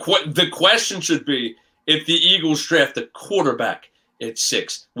 But. The question should be, if the Eagles draft a quarterback at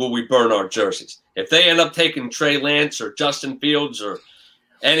 6, will we burn our jerseys? If they end up taking Trey Lance or Justin Fields or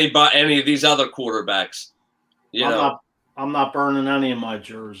any of these other quarterbacks, I'm not burning any of my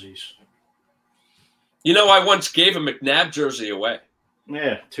jerseys. I once gave a McNabb jersey away.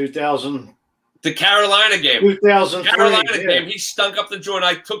 Yeah, 2000. The Carolina game. 2003. Carolina game. He stunk up the joint.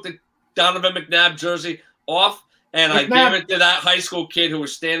 I took the Donovan McNabb jersey off, and I gave it to that high school kid who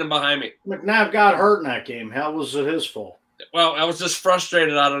was standing behind me. McNabb got hurt in that game. How was it his fault? Well, I was just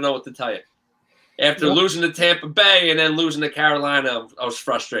frustrated. I don't know what to tell you. After losing to Tampa Bay and then losing to Carolina, I was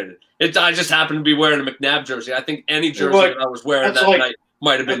frustrated. I just happened to be wearing a McNabb jersey. I think any jersey that I was wearing that night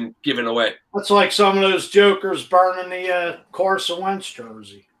might have been given away. That's like some of those jokers burning the Carson Wentz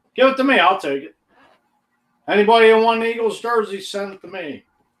jersey. Give it to me. I'll take it. Anybody who won the Eagles jersey, send it to me.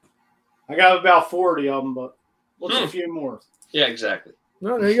 I got about 40 of them, but what's a few more? Yeah, exactly.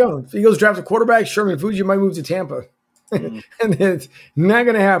 No, there you go. If the Eagles draft a quarterback, Sherman Fuji might move to Tampa. And it's not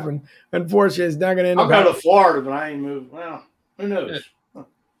going to happen. Unfortunately, it's not going to end up. I'll go to Florida, but I ain't moving. Well, who knows?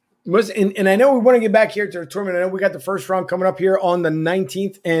 And I know we want to get back here to the tournament. I know we got the first round coming up here on the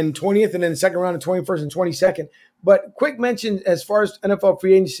 19th and 20th, and then the second round the 21st and 22nd. But quick mention as far as NFL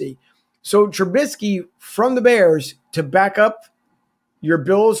free agency. So Trubisky from the Bears to back up your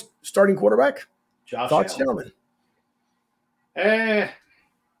Bills starting quarterback? Thoughts, gentlemen? I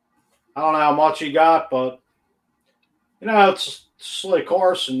don't know how much he got, but it's like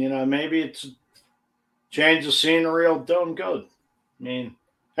Carson. Maybe it's change the scenery will do him good. I mean,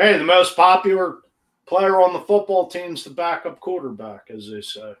 hey, the most popular player on the football team's the backup quarterback, as they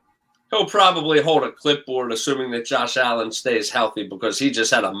say. He'll probably hold a clipboard, assuming that Josh Allen stays healthy, because he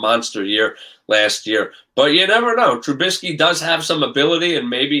just had a monster year last year. But you never know. Trubisky does have some ability, and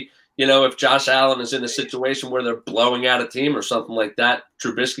maybe, if Josh Allen is in a situation where they're blowing out a team or something like that,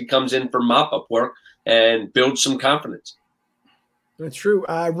 Trubisky comes in for mop-up work and builds some confidence. That's true.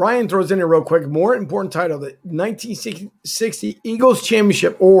 Ryan throws in here real quick. More important title, the 1960 Eagles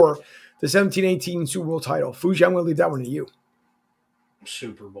championship or the 17-18 Super Bowl title. Fuji, I'm going to leave that one to you.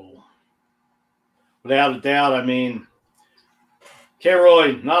 Super Bowl. Without a doubt. I mean,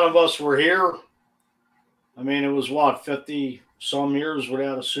 none of us were here. I mean, it was 50-some years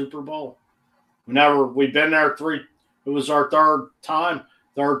without a Super Bowl. We've been there it was our third time.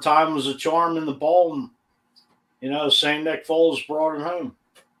 Third time was a charm in the bowl, and St. Nick Foles brought it home.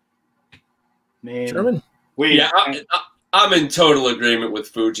 I mean, Sherman? I'm in total agreement with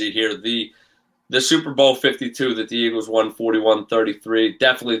Fuji here. The Super Bowl 52 that the Eagles won 41-33,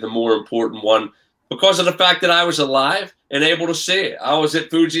 definitely the more important one because of the fact that I was alive and able to see it. I was at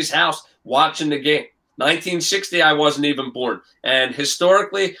Fuji's house watching the game. 1960, I wasn't even born. And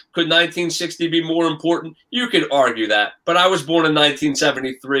historically, could 1960 be more important? You could argue that. But I was born in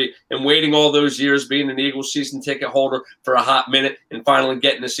 1973 and waiting all those years, being an Eagles season ticket holder for a hot minute and finally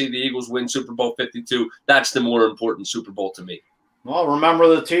getting to see the Eagles win Super Bowl 52. That's the more important Super Bowl to me. Well,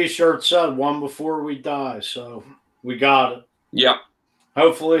 remember the T-shirt said one before we die, so we got it. Yep.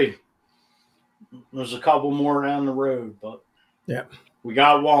 Hopefully there's a couple more down the road, but we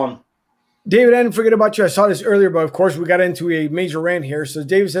got one. David, I didn't forget about you. I saw this earlier, but of course we got into a major rant here. So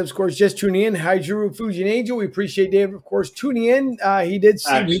David said, of course, just tuning in. Hi, Drew, Fuji, and Angel. We appreciate David, of course, tuning in. He did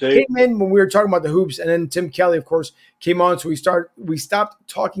see he came in when we were talking about the hoops, and then Tim Kelly, of course, came on. So we stopped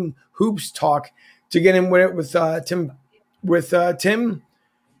talking hoops talk to get in with it with Tim.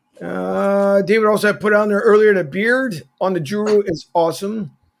 David also had put on there earlier the beard on the Juru is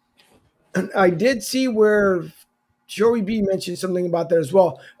awesome. And I did see where Joey B mentioned something about that as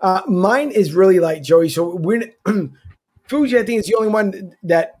well. Mine is really light, Joey. So Fuji, I think, is the only one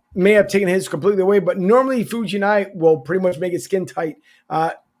that may have taken his completely away. But normally Fuji and I will pretty much make it skin tight.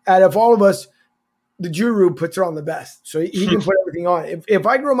 Out of all of us, the Juru puts it on the best. So he can put everything on. If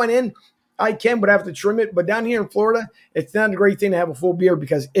I grow mine in, I can, but I have to trim it. But down here in Florida, it's not a great thing to have a full beard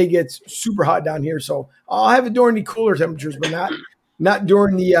because it gets super hot down here. So I'll have it during the cooler temperatures, but not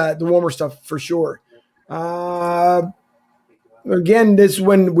during the warmer stuff for sure. Again, this is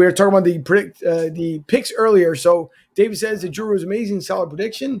when we were talking about the picks earlier. So David says the Juru is amazing, solid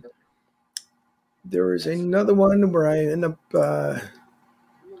prediction. There is another one where I end up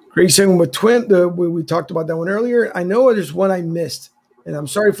great segment with Twin. We talked about that one earlier. I know there's one I missed. And I'm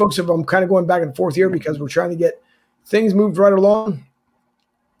sorry, folks, if I'm kind of going back and forth here because we're trying to get things moved right along.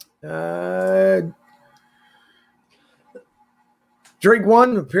 Drake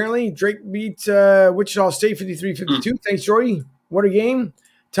won, apparently. Drake beat Wichita State 53-52. Thanks, Jordy. What a game.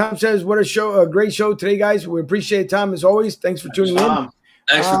 Tom says, what a show, a great show today, guys. We appreciate it, Tom, as always. Thanks for tuning in.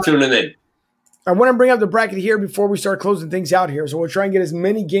 Thanks for tuning in. I want to bring up the bracket here before we start closing things out here. So we'll try and get as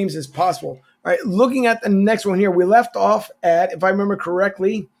many games as possible. All right, looking at the next one here, we left off at, if I remember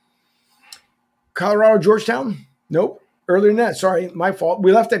correctly, Colorado, Georgetown. Nope, earlier than that. Sorry, my fault.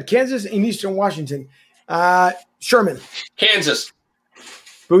 We left at Kansas and Eastern Washington. Sherman. Kansas.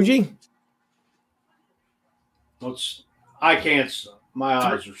 Fuji. I can't. My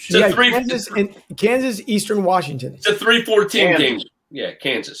eyes are shut. Yeah, Kansas, Eastern Washington. It's a 3-14 game. Yeah,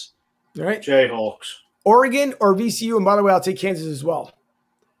 Kansas. All right. Jayhawks. Oregon or VCU, and by the way, I'll take Kansas as well.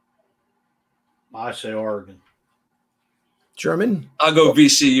 I say Oregon. Sherman? I'll go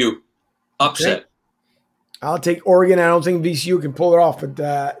VCU. Upset. Okay. I'll take Oregon. I don't think VCU can pull it off, but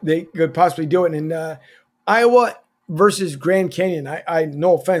they could possibly do it. And Iowa versus Grand Canyon. I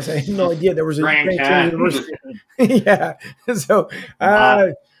no offense, I had no idea there was a Grand Canyon University. Yeah. So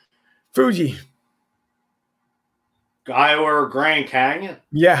Fuji. Iowa or Grand Canyon?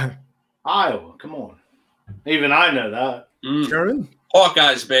 Yeah. Iowa. Come on. Even I know that. Sherman?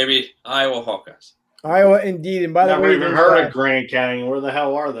 Hawkeyes, baby. Iowa Hawkeyes. Iowa, indeed. And by the way, never even heard of Grand Canyon. Where the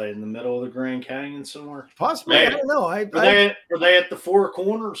hell are they? In the middle of the Grand Canyon somewhere? Possibly. Man. I don't know. Are they at the Four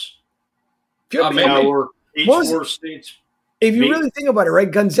Corners? Where each four states. If you really think about it, right?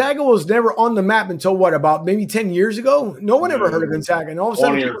 Gonzaga was never on the map until what? About maybe 10 years ago? No one ever heard of Gonzaga. And all of a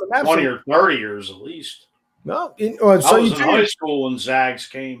sudden, 20 or 30 years at least. No. I was in high school when Zags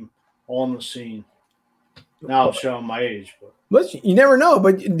came on the scene. Now I'm showing my age, but listen, you never know.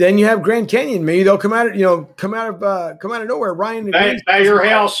 But then you have Grand Canyon. Maybe they'll come out of nowhere. Ryan, bet your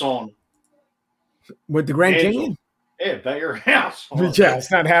house on with the Grand Canyon. Yeah, bet your house on. Yeah, it's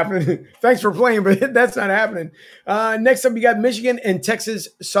not happening. Thanks for playing, but that's not happening. Next up, you got Michigan and Texas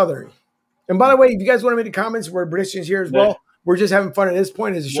Southern. And by the way, if you guys want to make the comments, we're predictions here as well. We're just having fun at this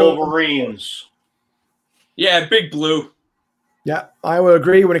point as a show. Wolverines. Yeah, Big Blue. Yeah, I would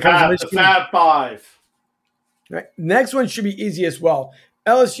agree when it comes to Michigan. The Fab Five. Right. Next one should be easy as well.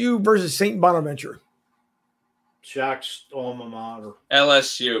 LSU versus St. Bonaventure. Shaq's alma mater.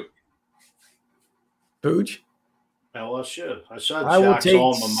 LSU. Pooch? LSU. I said I will Shaq's take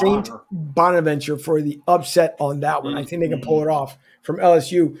alma St. mater. Bonaventure for the upset on that one. I think they can pull it off from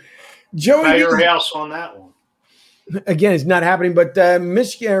LSU. Joey, bet your house on that one. Again, it's not happening, but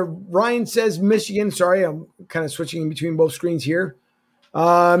Michigan. Ryan says Michigan. Sorry, I'm kind of switching in between both screens here.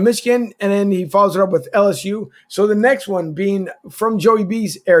 Michigan, and then he follows it up with LSU. So the next one being from Joey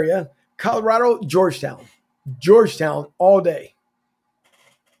B's area, Colorado, Georgetown. Georgetown all day.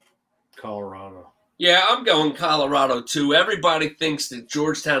 Colorado. Yeah, I'm going Colorado too. Everybody thinks that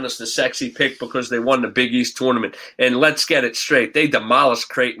Georgetown is the sexy pick because they won the Big East tournament. And let's get it straight. They demolished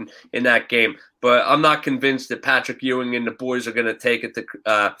Creighton in that game. But I'm not convinced that Patrick Ewing and the boys are going to take it to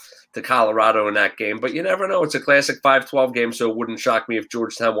Colorado in that game. But you never know. It's a classic 5-12 game, so it wouldn't shock me if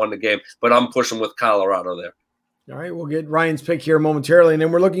Georgetown won the game. But I'm pushing with Colorado there. All right, we'll get Ryan's pick here momentarily. And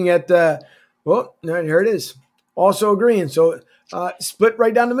then we're looking at, here it is. Also agreeing. So split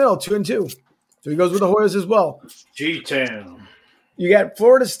right down the middle, 2-2. So he goes with the Hoyas as well. G-Town. You got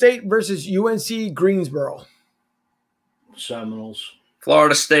Florida State versus UNC Greensboro. Seminoles.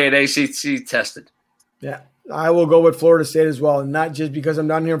 Florida State, ACC tested. Yeah, I will go with Florida State as well. And not just because I'm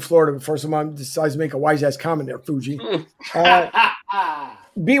down here in Florida before someone decides to make a wise-ass comment there, Fuji. BYU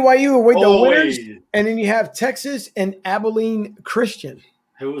with the winners. And then you have Texas and Abilene Christian.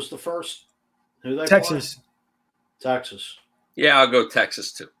 Who was the first? Texas. Texas. Yeah, I'll go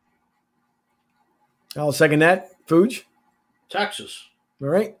Texas too. I'll second that. Fuge. Texas. All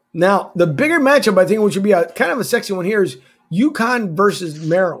right. Now, the bigger matchup, I think, which would be a kind of a sexy one here, is UConn versus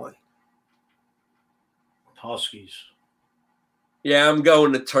Maryland. Huskies. Yeah, I'm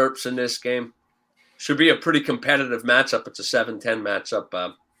going to Terps in this game. Should be a pretty competitive matchup. It's a 7-10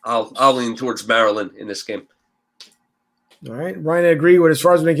 matchup. I'll lean towards Maryland in this game. All right. Ryan, I agree with as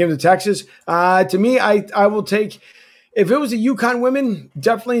far as when it came to Texas. To me, I will take – if it was the UConn women,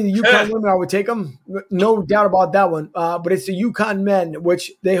 definitely the UConn women, I would take them. No doubt about that one. But it's the UConn men,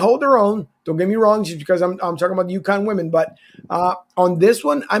 which they hold their own. Don't get me wrong, just because I'm talking about the UConn women. But on this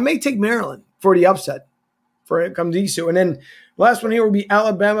one, I may take Maryland for the upset for it comes these two. And then last one here will be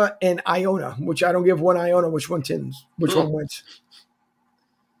Alabama and Iona, which I don't give one iota which one wins.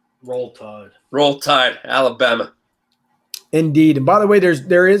 Roll Tide. Roll Tide, Alabama. Indeed. And by the way,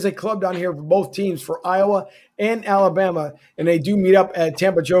 there is a club down here for both teams, for Iowa and Alabama, and they do meet up at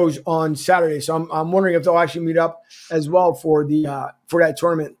Tampa Joe's on Saturday. So I'm wondering if they'll actually meet up as well for the for that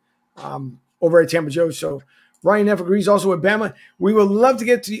tournament over at Tampa Joe's. So Ryan F. agrees also with Bama. We would love to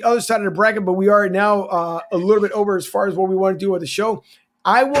get to the other side of the bracket, but we are now a little bit over as far as what we want to do with the show.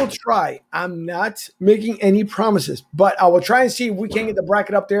 I will try. I'm not making any promises, but I will try and see if we can get the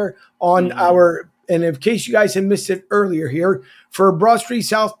bracket up there on our – and in case you guys had missed it earlier here, for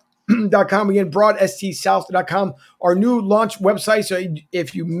BroadStreetSouth.com, again, BroadStSouth.com, our new launch website. So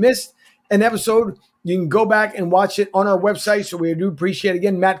if you missed an episode, you can go back and watch it on our website. So we do appreciate,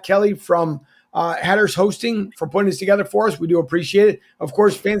 again, Matt Kelly from Hatters Hosting for putting this together for us. We do appreciate it. Of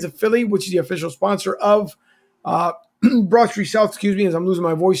course, Fans of Philly, which is the official sponsor of Broad Street South, as I'm losing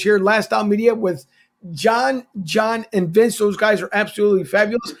my voice here. Last Out Media with John, and Vince. Those guys are absolutely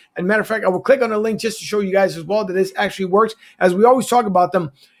fabulous. And matter of fact, I will click on the link just to show you guys as well that this actually works. As we always talk about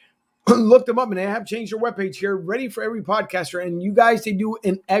them, look them up, and they have changed their webpage here, ready for every podcaster. And you guys, they do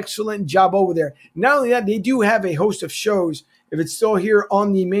an excellent job over there. Not only that, they do have a host of shows. If it's still here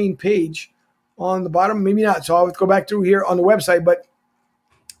on the main page on the bottom, maybe not. So I'll have to go back through here on the website. But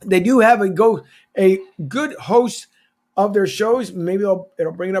they do have a good host of their shows. Maybe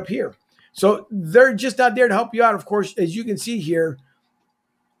it'll bring it up here. So they're just not there to help you out. Of course, as you can see here,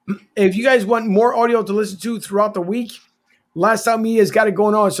 if you guys want more audio to listen to throughout the week, Last Out Media has got it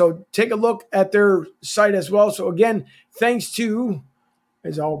going on. So take a look at their site as well. So again, thanks to,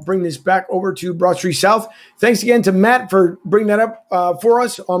 as I'll bring this back over to Broad Street South. Thanks again to Matt for bringing that up for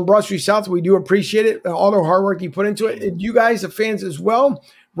us on Broad Street South. We do appreciate it. All the hard work you put into it. And you guys, the fans as well.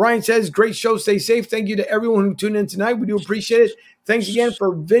 Ryan says, great show. Stay safe. Thank you to everyone who tuned in tonight. We do appreciate it. Thanks again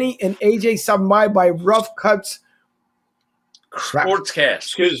for Vinny and AJ stopping by Rough Cuts Sportscast.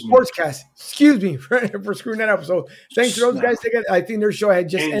 Excuse me for screwing that up. So thanks to those guys. I think their show had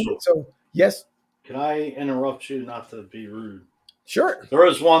just ended. So yes. Can I interrupt you, not to be rude? Sure. There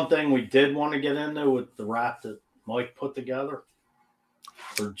is one thing we did want to get into with the rap that Mike put together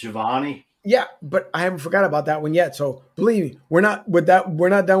for Giovanni. Yeah, but I haven't forgot about that one yet. So believe me, we're not done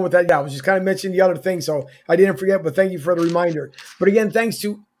with that yet. I was just kind of mentioning the other thing, so I didn't forget, but thank you for the reminder. But again, thanks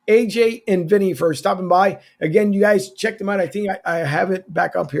to AJ and Vinny for stopping by. Again, you guys check them out. I think I have it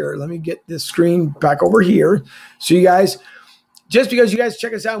back up here. Let me get this screen back over here. So you guys, just because you guys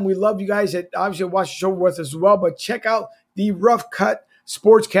check us out, and we love you guys that obviously watch the show with us as well, but check out the Rough Cut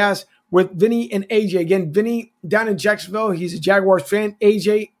Sportscast with Vinny and AJ. Again, Vinny down in Jacksonville, he's a Jaguars fan.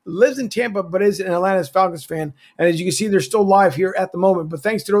 AJ lives in Tampa, but is an Atlanta Falcons fan. And as you can see, they're still live here at the moment. But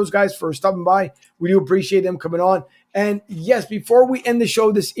thanks to those guys for stopping by. We do appreciate them coming on. And yes, before we end the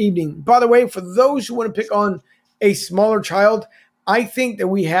show this evening, by the way, for those who want to pick on a smaller child, I think that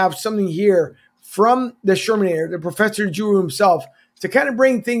we have something here from the Shermanator, the Professor Drew himself, to kind of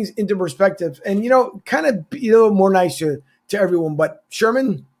bring things into perspective and, kind of be a little more nice to everyone. But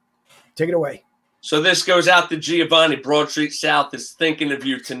Sherman, take it away. So this goes out to Giovanni. Broad Street South is thinking of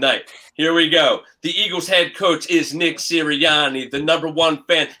you tonight. Here we go. The Eagles head coach is Nick Sirianni. The number one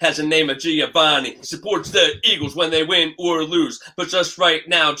fan has a name of Giovanni. Supports the Eagles when they win or lose. But just right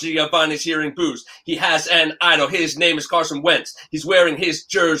now, Giovanni's hearing boos. He has an idol. His name is Carson Wentz. He's wearing his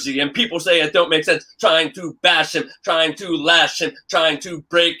jersey. And people say it don't make sense. Trying to bash him. Trying to lash him. Trying to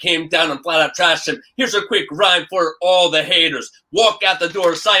break him down and flat out trash him. Here's a quick rhyme for all the haters. Walk out the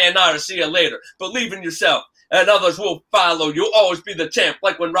door. Sayonara. See you later. Believe in yourself. And others will follow. You'll always be the champ,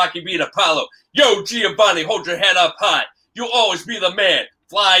 like when Rocky beat Apollo. Yo, Giovanni, hold your head up high. You'll always be the man.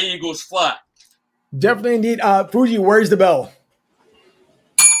 Fly, Eagles, fly. Definitely indeed. Fuji, where's the bell?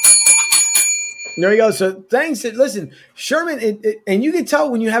 There you go. So thanks. Listen, Sherman, and you can tell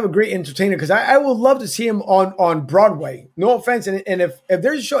when you have a great entertainer, because I would love to see him on Broadway. No offense. And if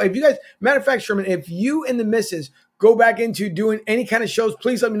there's a show, if you guys, matter of fact, Sherman, if you and the missus go back into doing any kind of shows,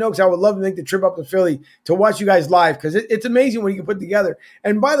 please let me know, because I would love to make the trip up to Philly to watch you guys live, because it's amazing what you can put together.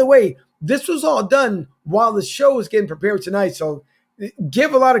 And by the way, this was all done while the show was getting prepared tonight. So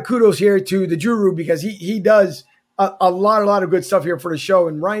give a lot of kudos here to the Juru, because he does a lot of good stuff here for the show.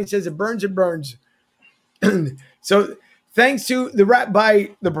 And Ryan says it burns. So thanks to the Rap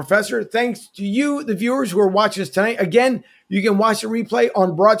by the Professor. Thanks to you, the viewers who are watching us tonight. Again, you can watch the replay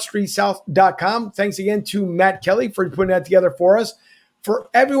on BroadStreetSouth.com. Thanks again to Matt Kelly for putting that together for us. For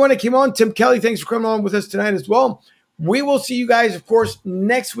everyone that came on, Tim Kelly, thanks for coming on with us tonight as well. We will see you guys, of course,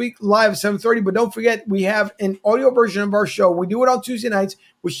 next week live at 7:30. But don't forget, we have an audio version of our show. We do it on Tuesday nights,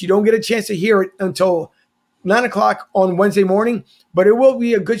 which you don't get a chance to hear it until 9 o'clock on Wednesday morning. But it will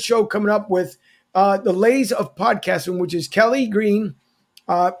be a good show coming up with the ladies of podcasting, which is Kelly Green,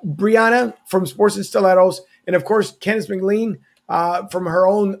 Brianna from Sports and Stilettos, and, of course, Candice McLean from her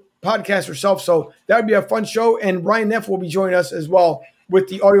own podcast herself. So that would be a fun show. And Ryan Neff will be joining us as well with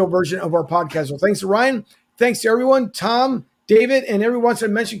the audio version of our podcast. So thanks to Ryan. Thanks to everyone, Tom, David, and everyone that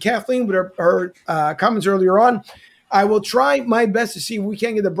mentioned Kathleen with her comments earlier on. I will try my best to see if we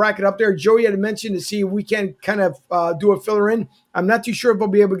can get the bracket up there. Joey had mentioned to see if we can kind of do a filler in. I'm not too sure if we'll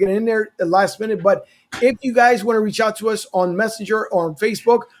be able to get in there at the last minute, but if you guys want to reach out to us on Messenger or on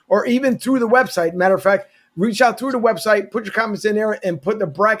Facebook or even through the website, matter of fact, reach out through the website, put your comments in there, and put the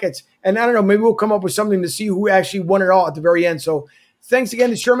brackets. And I don't know, maybe we'll come up with something to see who actually won it all at the very end. So thanks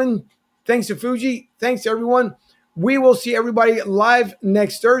again to Sherman. Thanks to Fuji. Thanks to everyone. We will see everybody live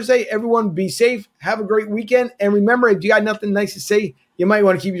next Thursday. Everyone be safe. Have a great weekend. And remember, if you got nothing nice to say, you might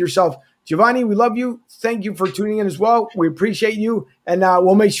want to keep it yourself. Giovanni, we love you. Thank you for tuning in as well. We appreciate you. And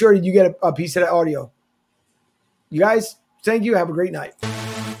we'll make sure that you get a piece of that audio. You guys, thank you. Have a great night.